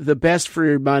best for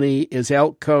your money is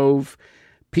Elk Cove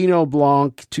Pinot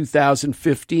Blanc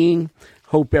 2015.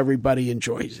 Hope everybody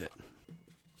enjoys it.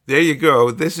 There you go.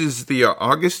 This is the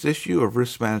August issue of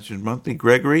Risk Management Monthly.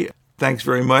 Gregory, thanks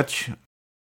very much.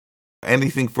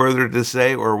 Anything further to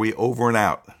say, or are we over and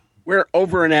out? We're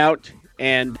over and out,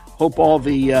 and hope all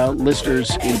the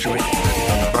listeners enjoy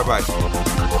it. Bye-bye.